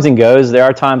 It comes and goes. There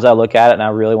are times I look at it and I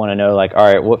really want to know, like, all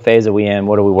right, what phase are we in?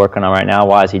 What are we working on right now?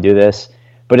 Why does he do this?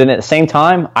 But then at the same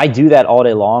time, I do that all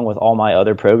day long with all my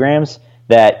other programs,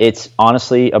 that it's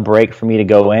honestly a break for me to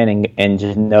go in and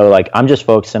just know, like, I'm just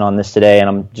focusing on this today and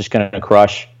I'm just going to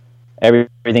crush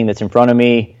everything that's in front of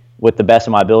me with the best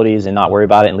of my abilities and not worry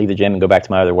about it and leave the gym and go back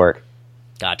to my other work.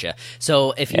 Gotcha.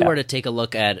 So if you were to take a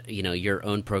look at, your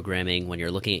own programming when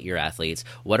you're looking at your athletes,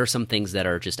 what are some things that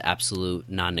are just absolute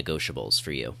non-negotiables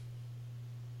for you?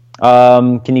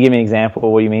 Can you give me an example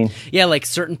of what you mean? Yeah, like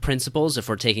certain principles. If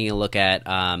we're taking a look at,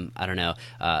 I don't know,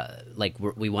 like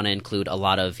we want to include a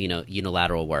lot of,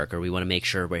 unilateral work, or we want to make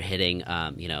sure we're hitting,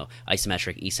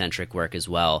 isometric, eccentric work as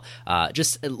well.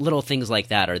 Just little things like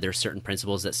that. Are there certain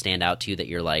principles that stand out to you that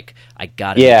you're like, I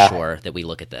got to make sure that we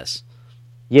look at this?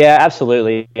 Yeah,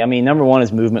 absolutely. I mean, number one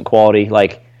is movement quality.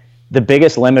 Like, the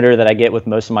biggest limiter that I get with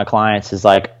most of my clients is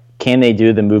like, can they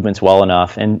do the movements well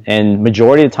enough? And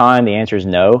majority of the time, the answer is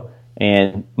no.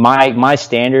 And my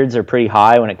standards are pretty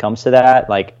high when it comes to that.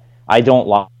 Like, I don't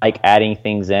like adding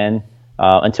things in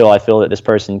until I feel that this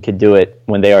person could do it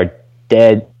when they are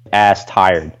dead ass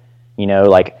tired.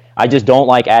 Like, I just don't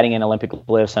like adding in Olympic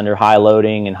lifts under high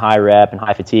loading and high rep and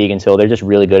high fatigue until they're just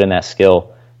really good in that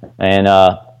skill. And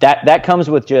that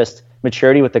comes with just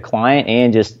maturity with the client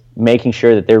and just making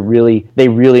sure that they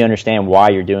really understand why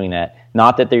you're doing that.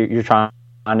 Not that you're trying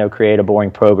to create a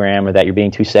boring program or that you're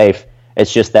being too safe.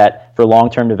 It's just that for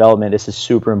long-term development, this is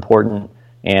super important.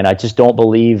 And I just don't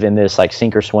believe in this like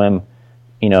sink or swim,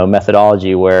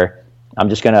 methodology where I'm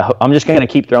just gonna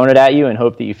keep throwing it at you and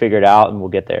hope that you figure it out and we'll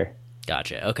get there.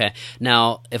 Gotcha. Okay.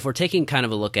 Now, if we're taking kind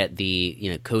of a look at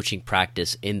the, coaching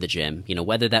practice in the gym,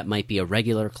 whether that might be a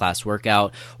regular class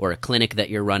workout or a clinic that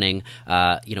you're running,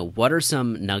 what are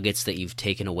some nuggets that you've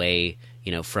taken away,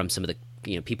 from some of the,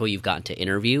 people you've gotten to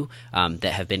interview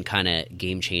that have been kind of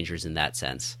game changers in that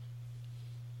sense?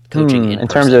 Coaching in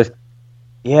terms of,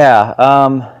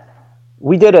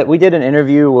 we did an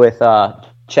interview with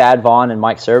Chad Vaughn and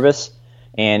Mike Service,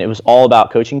 and it was all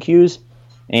about coaching cues.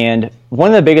 And one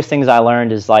of the biggest things I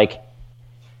learned is like,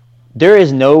 there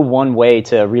is no one way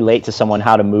to relate to someone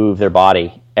how to move their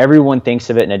body. Everyone thinks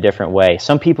of it in a different way.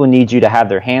 Some people need you to have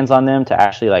their hands on them to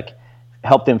actually like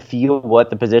help them feel what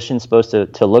the position's supposed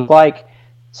to look like.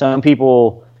 Some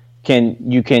people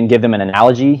you can give them an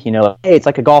analogy, hey, it's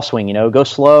like a golf swing, go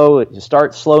slow,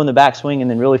 start slow in the backswing and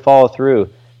then really follow through.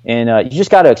 And you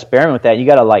just got to experiment with that. You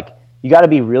got to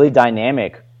be really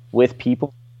dynamic with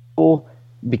people,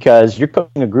 because you're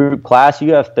coaching a group class.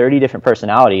 You have 30 different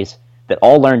personalities that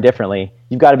all learn differently.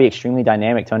 You've got to be extremely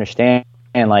dynamic to understand,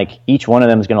 and like each one of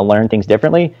them is going to learn things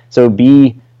differently. So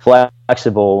be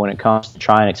flexible when it comes to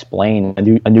trying to explain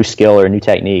a new skill or a new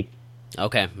technique.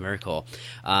 Okay, very cool.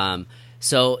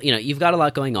 So, you've got a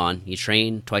lot going on. You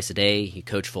train twice a day, you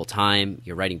coach full time,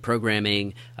 you're writing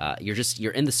programming,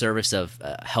 you're in the service of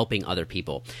helping other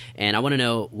people. And I want to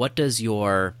know, what does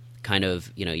your kind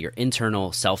of, your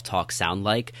internal self-talk sound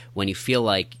like when you feel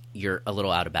like you're a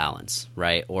little out of balance,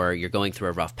 right? Or you're going through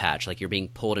a rough patch, like you're being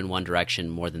pulled in one direction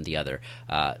more than the other.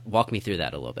 Walk me through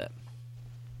that a little bit.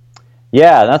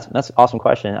 Yeah, that's an awesome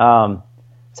question.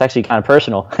 It's actually kind of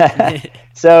personal.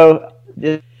 So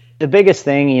the biggest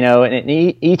thing, and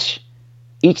each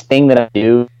thing that I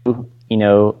do,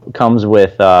 comes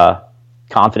with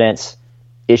confidence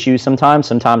issues sometimes.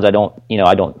 Sometimes I don't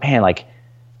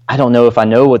know if I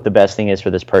know what the best thing is for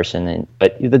this person.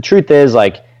 But the truth is,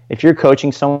 like, if you're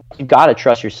coaching someone, you've got to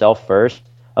trust yourself first.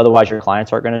 Otherwise, your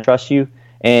clients aren't going to trust you.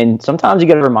 And sometimes you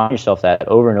got to remind yourself that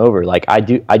over and over. Like, I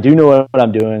do know what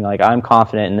I'm doing. Like, I'm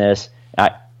confident in this.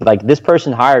 Like, this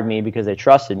person hired me because they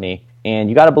trusted me. And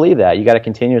you got to believe that. You got to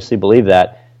continuously believe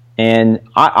that. And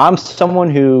I'm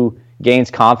someone who gains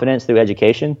confidence through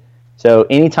education. So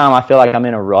anytime I feel like I'm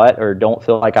in a rut or don't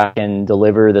feel like I can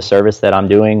deliver the service that I'm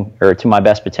doing or to my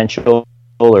best potential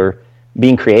or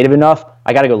being creative enough,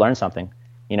 I got to go learn something,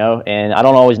 and I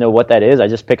don't always know what that is. I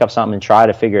just pick up something and try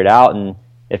to figure it out. And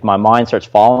if my mind starts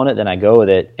following it, then I go with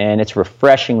it. And it's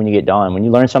refreshing when you get done. When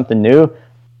you learn something new,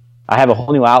 I have a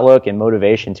whole new outlook and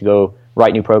motivation to go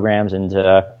write new programs and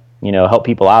to, help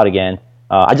people out again.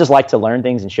 I just like to learn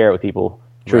things and share it with people,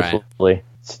 truthfully. Right.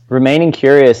 Remaining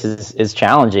curious is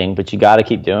challenging, but you got to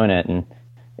keep doing it, and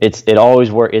it's always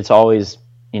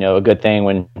a good thing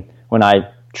when I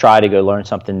try to go learn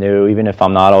something new, even if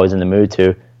I'm not always in the mood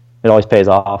to. It always pays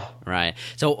off. Right.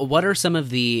 So what are some of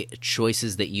the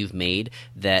choices that you've made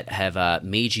that have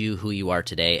made you who you are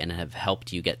today and have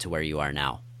helped you get to where you are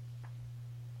now?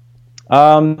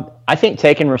 I think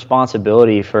taking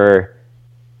responsibility for,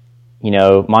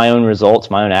 my own results,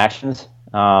 my own actions.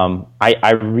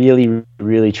 I really,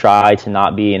 really try to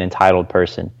not be an entitled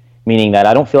person, meaning that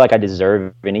I don't feel like I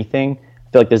deserve anything.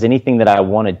 I feel like there's anything that I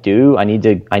want to do, I need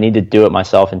to do it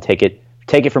myself and take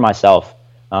it for myself.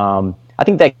 I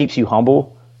think that keeps you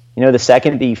humble. The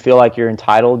second that you feel like you're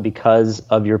entitled because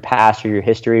of your past or your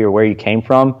history or where you came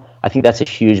from, I think that's a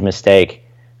huge mistake.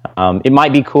 It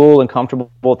might be cool and comfortable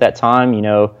at that time.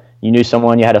 You knew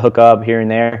someone, you had to hook up here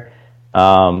and there.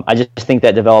 I just think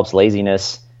that develops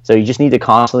laziness. So you just need to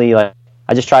constantly, I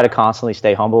just try to constantly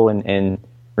stay humble and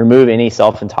remove any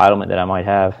self-entitlement that I might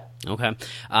have. Okay.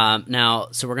 Now,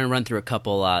 so we're going to run through a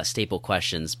couple staple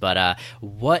questions, but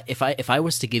what if I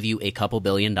was to give you a couple $1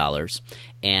 billion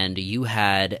and you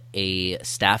had a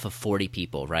staff of 40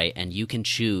 people, right? And you can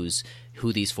choose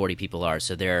who these 40 people are.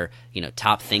 So they're,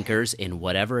 top thinkers in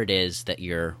whatever it is that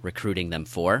you're recruiting them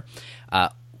for.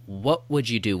 What would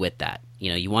you do with that?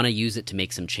 You want to use it to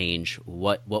make some change.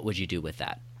 What would you do with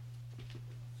that?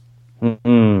 All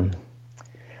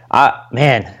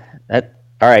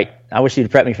right. I wish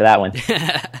you'd prep me for that one.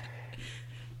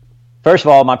 First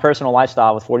of all, my personal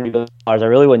lifestyle with $40 billion, I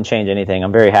really wouldn't change anything.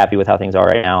 I'm very happy with how things are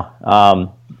right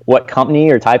now. What company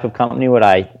or type of company would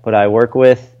I work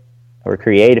with or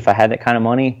create if I had that kind of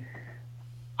money?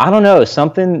 I don't know.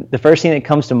 The first thing that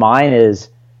comes to mind is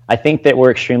I think that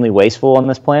we're extremely wasteful on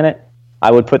this planet.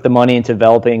 I would put the money into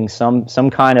developing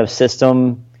some kind of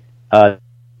system, a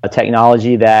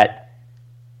technology that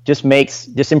just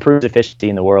improves efficiency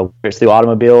in the world. It's through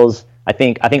automobiles. I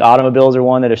think automobiles are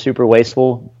one that are super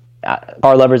wasteful.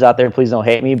 Car lovers out there, please don't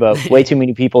hate me, but way too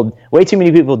many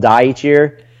people die each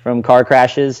year from car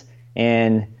crashes,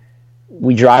 and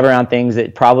we drive around things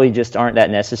that probably just aren't that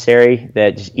necessary,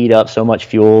 that just eat up so much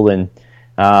fuel. And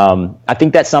I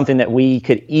think that's something that we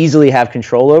could easily have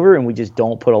control over, and we just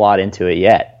don't put a lot into it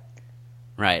yet.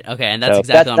 Right. Okay. And that's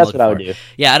exactly what I'm looking for. I would do.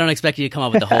 Yeah. I don't expect you to come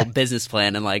up with the whole business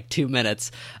plan in like 2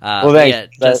 minutes. Well,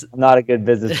 thanks. Yeah, I'm not a good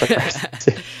business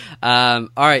person. All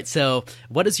right. So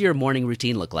what does your morning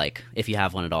routine look like, if you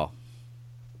have one at all?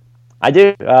 I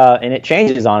do. And it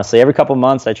changes, honestly. Every couple of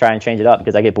months I try and change it up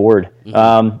because I get bored.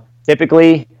 Mm-hmm.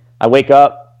 Typically I wake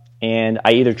up and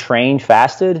I either train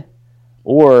fasted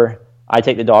or I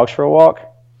take the dogs for a walk.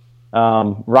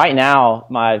 Right now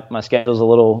my schedule's a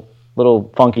little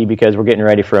funky because we're getting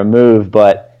ready for a move,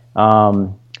 but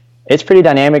it's pretty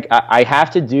dynamic. I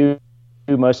have to do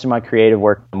most of my creative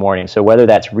work in the morning. So whether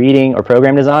that's reading or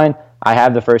program design, I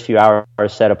have the first few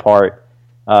hours set apart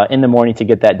in the morning to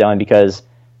get that done because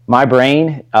my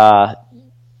brain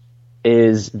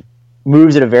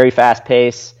moves at a very fast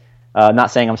pace.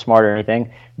 Not saying I'm smart or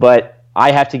anything, but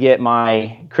I have to get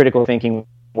my critical thinking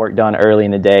work done early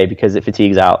in the day because it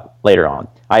fatigues out later on.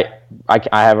 I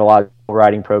have a lot of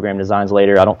writing program designs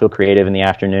later. I don't feel creative in the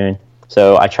afternoon.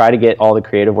 So I try to get all the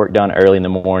creative work done early in the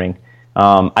morning.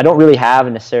 I don't really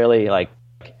have necessarily like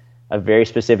a very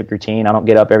specific routine. I don't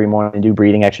get up every morning and do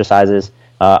breathing exercises.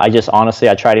 I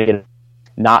try to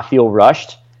not feel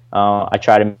rushed. I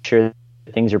try to make sure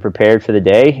that things are prepared for the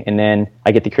day, and then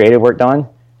I get the creative work done.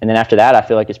 And then after that, I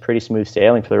feel like it's pretty smooth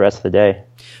sailing for the rest of the day.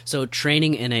 So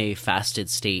training in a fasted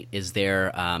state, is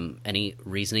there any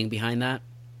reasoning behind that?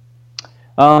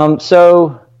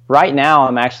 So right now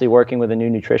I'm actually working with a new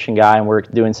nutrition guy and we're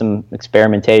doing some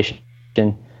experimentation.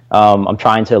 I'm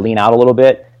trying to lean out a little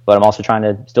bit, but I'm also trying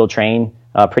to still train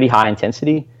pretty high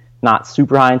intensity, not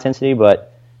super high intensity,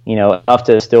 but enough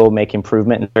to still make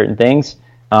improvement in certain things.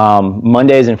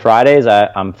 Mondays and Fridays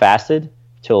I'm fasted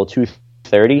till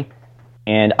 2:30,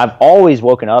 and I've always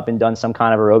woken up and done some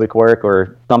kind of aerobic work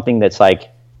or something that's like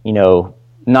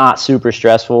not super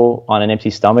stressful on an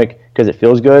empty stomach because it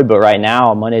feels good. But right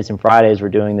now, on Mondays and Fridays, we're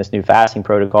doing this new fasting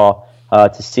protocol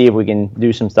to see if we can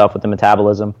do some stuff with the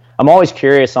metabolism. I'm always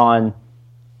curious on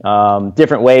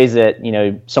different ways that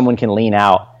someone can lean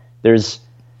out. There's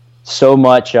so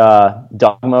much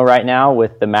dogma right now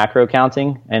with the macro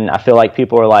counting, and I feel like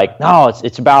people are like, no,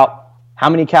 it's about how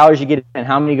many calories you get in and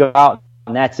how many go out,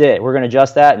 and that's it. We're going to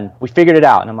adjust that, and we figured it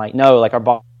out. And I'm like, no, like our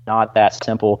body's not that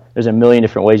simple. There's a million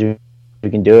different ways we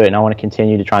can do it, and I want to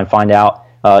continue to try and find out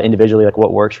individually like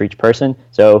what works for each person.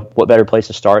 So what better place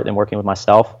to start than working with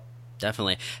myself?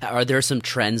 Definitely. Are there some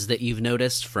trends that you've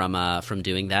noticed from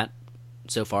doing that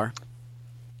so far?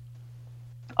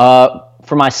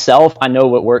 For myself, I know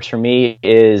what works for me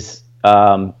is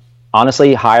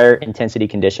honestly higher intensity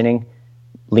conditioning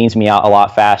leans me out a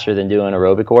lot faster than doing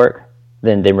aerobic work,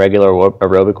 than regular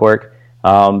aerobic work.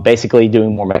 Basically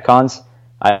doing more metcons.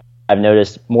 I've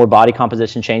noticed more body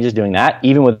composition changes doing that,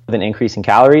 even with an increase in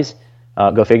calories.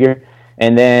 Go figure.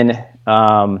 And then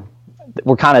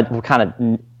we're kind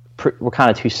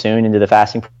of too soon into the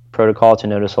fasting protocol to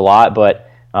notice a lot, but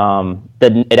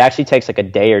it actually takes like a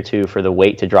day or two for the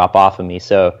weight to drop off of me.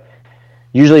 So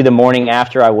usually the morning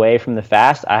after I weigh from the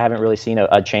fast, I haven't really seen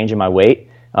a change in my weight,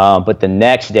 but the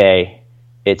next day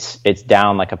it's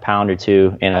down like a pound or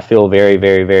two, and I feel very,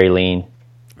 very, very lean.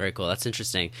 Very cool. That's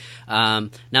interesting.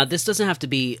 Now, this doesn't have to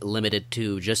be limited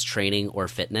to just training or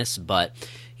fitness, but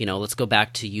let's go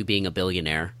back to you being a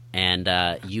billionaire, and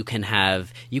you can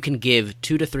give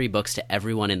 2 to 3 books to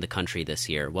everyone in the country this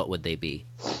year. What would they be?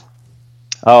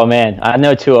 Oh man, I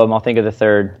know 2 of them. I'll think of the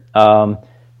third.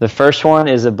 The first one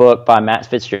is a book by Matt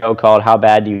Fitzgerald called "How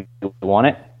Bad Do You Want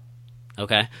It?"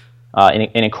 Okay. An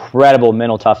incredible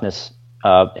mental toughness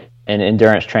and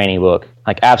endurance training book.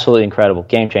 Like absolutely incredible,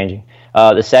 game changing.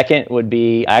 The second would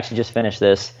be, I actually just finished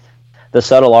this, The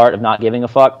Subtle Art of Not Giving a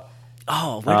Fuck.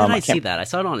 Oh, where did I see that? I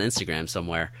saw it on Instagram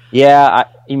somewhere. Yeah,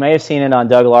 you may have seen it on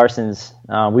Doug Larson's.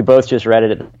 We both just read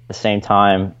it at the same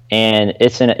time, and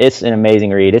it's an amazing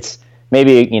read. It's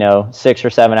maybe 6 or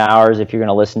 7 hours if you're going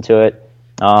to listen to it.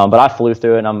 But I flew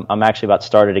through it, and I'm actually about to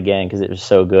start it again because it was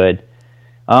so good.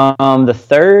 The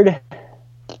third,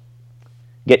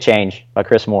 Get Change by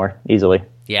Chris Moore, easily.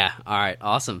 Yeah, all right,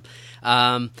 awesome.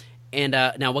 And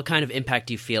now, what kind of impact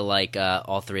do you feel like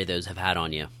all 3 of those have had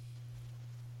on you?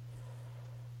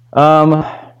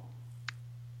 How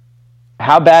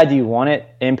Bad Do You Want It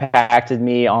impacted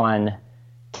me on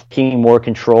taking more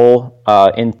control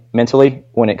mentally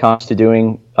when it comes to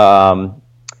doing,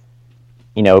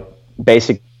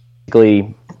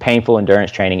 basically painful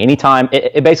endurance training. Anytime,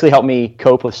 it basically helped me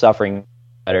cope with suffering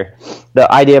better.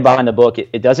 The idea behind the book,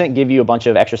 it doesn't give you a bunch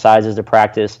of exercises to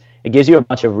practice. It gives you a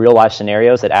bunch of real life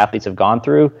scenarios that athletes have gone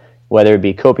through, whether it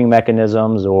be coping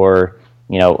mechanisms or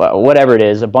whatever it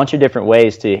is, a bunch of different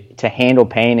ways to handle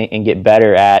pain and get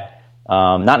better at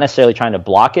not necessarily trying to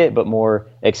block it, but more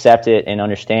accept it and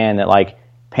understand that like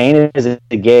pain is a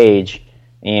gauge,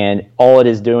 and all it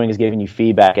is doing is giving you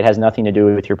feedback. It has nothing to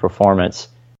do with your performance.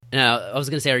 Now, I was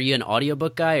going to say, are you an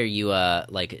audiobook guy? Are you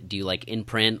do you like in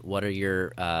print? What are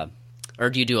your or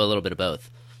do you do a little bit of both?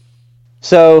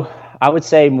 So I would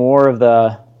say more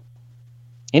of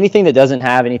anything that doesn't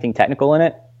have anything technical in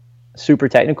it, super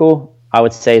technical, I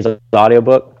would say is an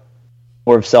audiobook.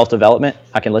 Or of self-development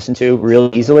I can listen to real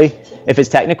easily. If it's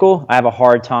technical, I have a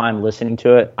hard time listening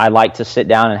to it. I like to sit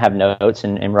down and have notes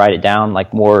and write it down,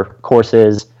 like more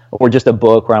courses or just a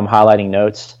book where I'm highlighting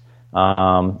notes,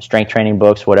 strength training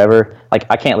books, whatever. Like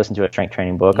I can't listen to a strength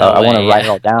training book. I want to write it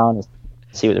all down and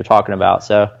see what they're talking about.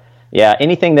 So yeah,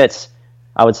 anything that's,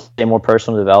 I would say, more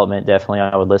personal development, definitely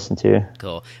I would listen to.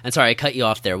 Cool. And sorry, I cut you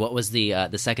off there. What was the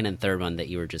second and third one that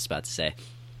you were just about to say?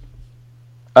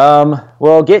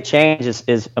 Well, Get Change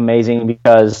is amazing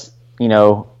because,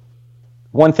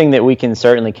 one thing that we can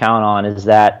certainly count on is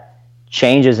that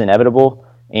change is inevitable.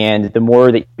 And the more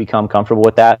that you become comfortable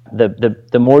with that,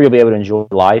 the more you'll be able to enjoy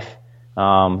life.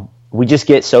 We just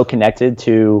get so connected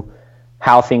to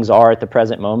how things are at the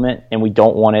present moment, and we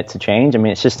don't want it to change. I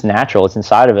mean, it's just natural. It's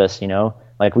inside of us,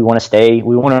 like we want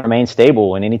to remain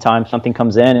stable. And anytime something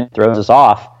comes in and throws us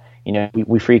off,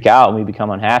 we freak out and we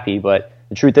become unhappy. But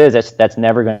the truth is that's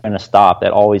never going to stop.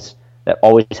 That always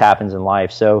happens in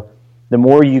life. So the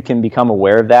more you can become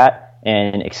aware of that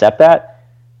and accept that,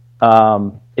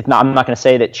 I'm not going to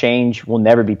say that change will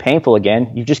never be painful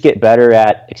again. You just get better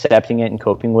at accepting it and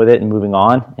coping with it and moving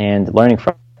on and learning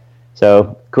from it.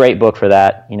 So great book for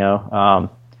that,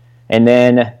 And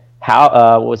then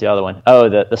what was the other one? Oh,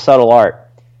 the Subtle Art.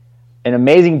 An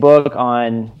amazing book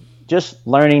on just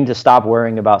learning to stop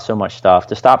worrying about so much stuff,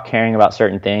 to stop caring about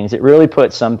certain things. It really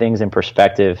puts some things in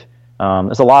perspective.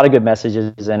 There's a lot of good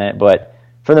messages in it, but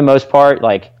for the most part,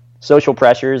 like social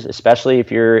pressures, especially if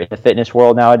you're in the fitness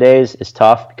world nowadays, is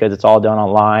tough because it's all done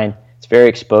online. It's very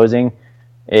exposing.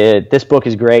 This book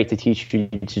is great to teach you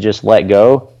to just let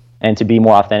go and to be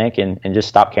more authentic and just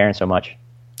stop caring so much.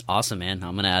 Awesome, man.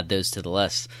 I'm going to add those to the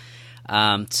list.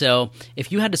 So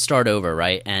if you had to start over,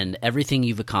 right, and everything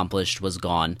you've accomplished was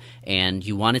gone and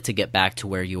you wanted to get back to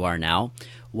where you are now,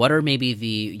 what are maybe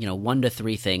the 1 to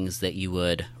 3 things that you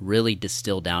would really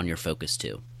distill down your focus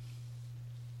to?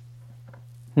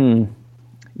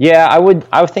 Yeah,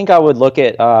 I think I would look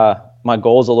at my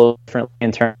goals a little differently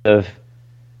in terms of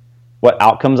what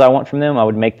outcomes I want from them. I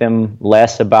would make them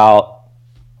less about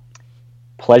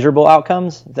pleasurable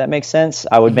outcomes, if that makes sense.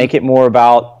 I would make it more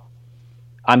about,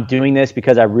 I'm doing this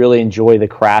because I really enjoy the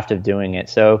craft of doing it.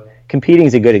 So competing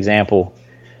is a good example.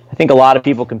 I think a lot of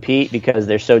people compete because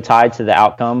they're so tied to the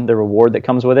outcome, the reward that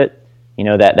comes with it.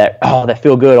 That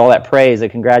feel good, all that praise, the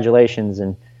congratulations.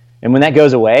 And when that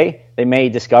goes away, they may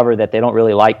discover that they don't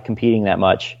really like competing that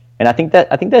much. And I think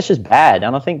that's just bad.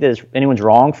 I don't think that anyone's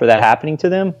wrong for that happening to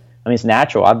them. I mean, it's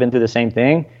natural. I've been through the same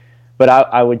thing, but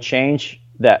I would change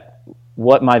that,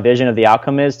 what my vision of the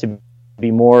outcome is, to be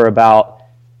more about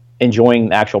enjoying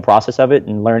the actual process of it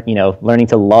and learning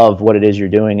to love what it is you're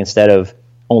doing instead of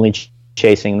only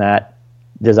chasing that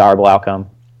desirable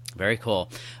outcome. Very cool.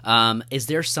 Is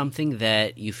there something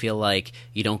that you feel like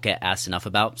you don't get asked enough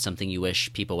about, something you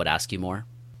wish people would ask you more?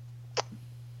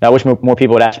 I wish more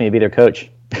people would ask me to be their coach.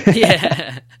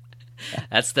 Yeah,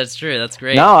 that's true. That's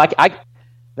great. No, I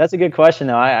that's a good question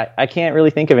though. I can't really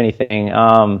think of anything.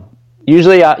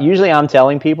 Usually I'm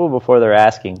telling people before they're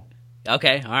asking.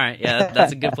 Okay, all right. Yeah,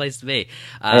 that's a good place to be.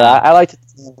 Yeah, I like to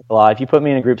talk a lot. If you put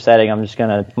me in a group setting, I'm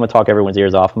gonna talk everyone's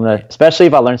ears off. Especially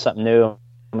if I learn something new,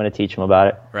 I'm gonna teach them about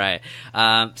it. Right.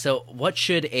 So what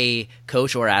should a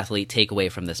coach or athlete take away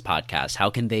from this podcast? How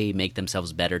can they make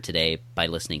themselves better today by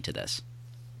listening to this?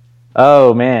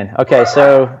 Oh man. Okay,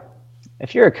 so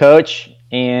if you're a coach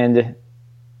and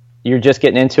you're just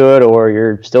getting into it, or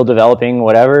you're still developing,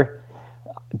 whatever,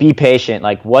 be patient.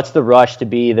 Like, what's the rush to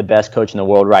be the best coach in the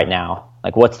world right now?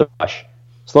 Like, what's the rush?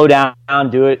 Slow down,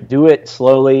 do it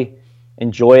slowly,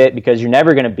 enjoy it, because you're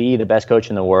never going to be the best coach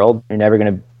in the world. You're never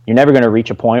going to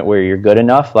reach a point where you're good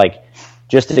enough. Like,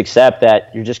 just accept that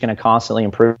you're just going to constantly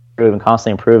improve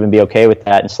and be okay with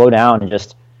that, and slow down and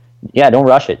don't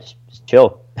rush it. Just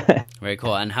chill. Very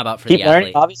cool. And how about for keep the learning,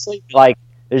 athlete? obviously, like,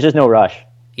 there's just no rush.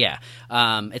 Yeah.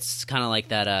 It's kind of like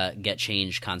that get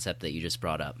change concept that you just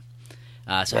brought up.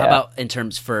 So how about in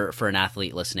terms for an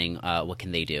athlete listening, what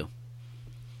can they do?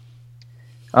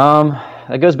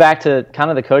 It goes back to kind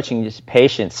of the coaching, just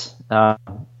patience. I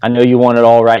know you want it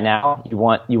all right now. You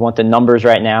want the numbers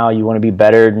right now. You want to be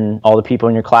better than all the people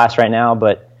in your class right now,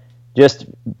 but just,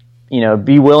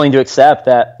 be willing to accept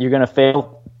that you're going to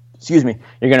fail. You're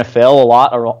going to fail a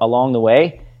lot along the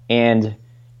way, and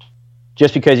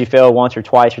just because you fail once or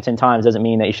twice or 10 times doesn't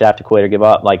mean that you should have to quit or give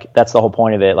up. Like, that's the whole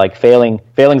point of it. Like,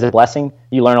 failing's a blessing.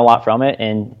 You learn a lot from it,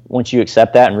 and once you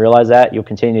accept that and realize that, you'll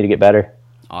continue to get better.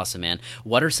 Awesome, man.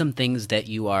 What are some things that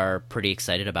you are pretty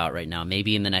excited about right now?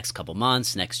 Maybe in the next couple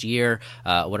months, next year?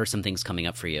 What are some things coming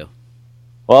up for you?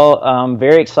 Well, I'm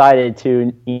very excited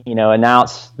to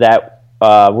announce that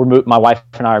my wife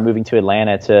and I are moving to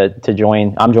Atlanta to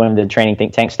join. I'm joining the Training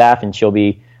Think Tank staff, and she'll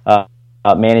be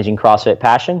managing CrossFit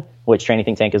Passion, which Training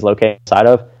Think Tank is located inside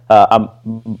of. I'm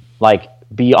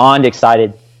beyond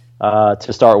excited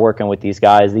to start working with these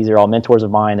guys. These are all mentors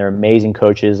of mine. They're amazing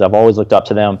coaches. I've always looked up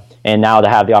to them, and now to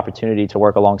have the opportunity to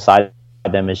work alongside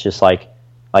them is just like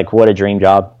what a dream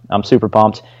job. I'm super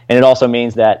pumped, and it also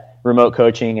means that remote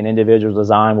coaching and individual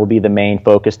design will be the main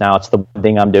focus now. It's the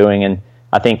thing I'm doing, and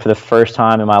I think for the first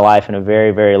time in my life in a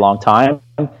very, very long time,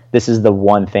 this is the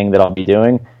one thing that I'll be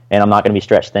doing, and I'm not going to be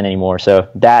stretched thin anymore. So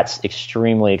that's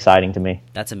extremely exciting to me.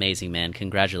 That's amazing, man.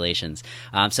 Congratulations.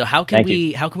 So how can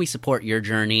we support your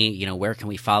journey? Where can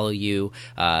we follow you?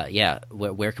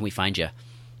 Where can we find you?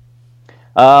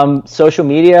 Social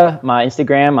media, my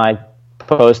Instagram, I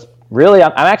post. Really,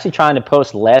 I'm actually trying to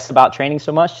post less about training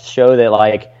so much to show that,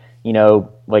 like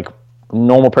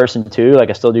normal person too. Like,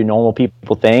 I still do normal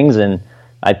people things, and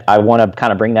I want to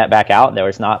kind of bring that back out there.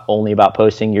 It's not only about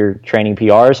posting your training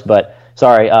PRs, but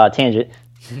tangent.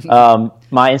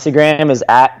 My Instagram is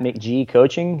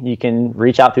 @McGcoaching. You can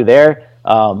reach out through there.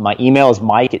 My email is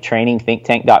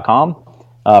mike@trainingthinktank.com.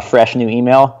 Fresh new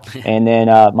email. And then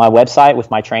my website with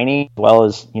my training, as well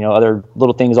as other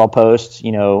little things I'll post,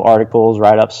 articles,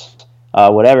 write-ups,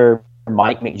 whatever,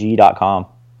 mikemcg.com.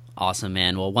 Awesome,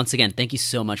 man. Well, once again, thank you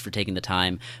so much for taking the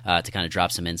time to kind of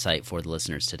drop some insight for the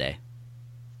listeners today.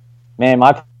 Man,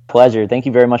 my pleasure. Thank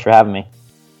you very much for having me.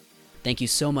 Thank you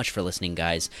so much for listening,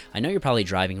 guys. I know you're probably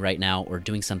driving right now or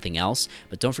doing something else,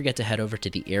 but don't forget to head over to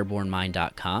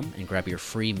theairbornemind.com and grab your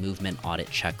free movement audit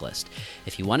checklist.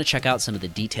 If you want to check out some of the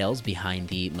details behind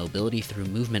the Mobility Through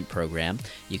Movement program,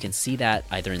 you can see that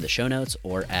either in the show notes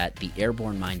or at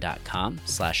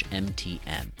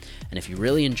theairbornemind.com/MTM. And if you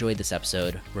really enjoyed this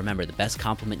episode, remember, the best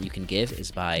compliment you can give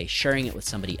is by sharing it with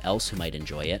somebody else who might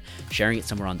enjoy it, sharing it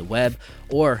somewhere on the web,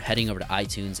 or heading over to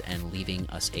iTunes and leaving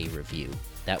us a review.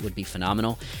 That would be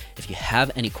phenomenal. If you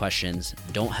have any questions,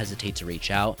 don't hesitate to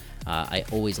reach out. I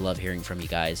always love hearing from you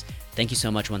guys. Thank you so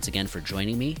much once again for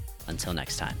joining me. Until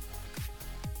next time.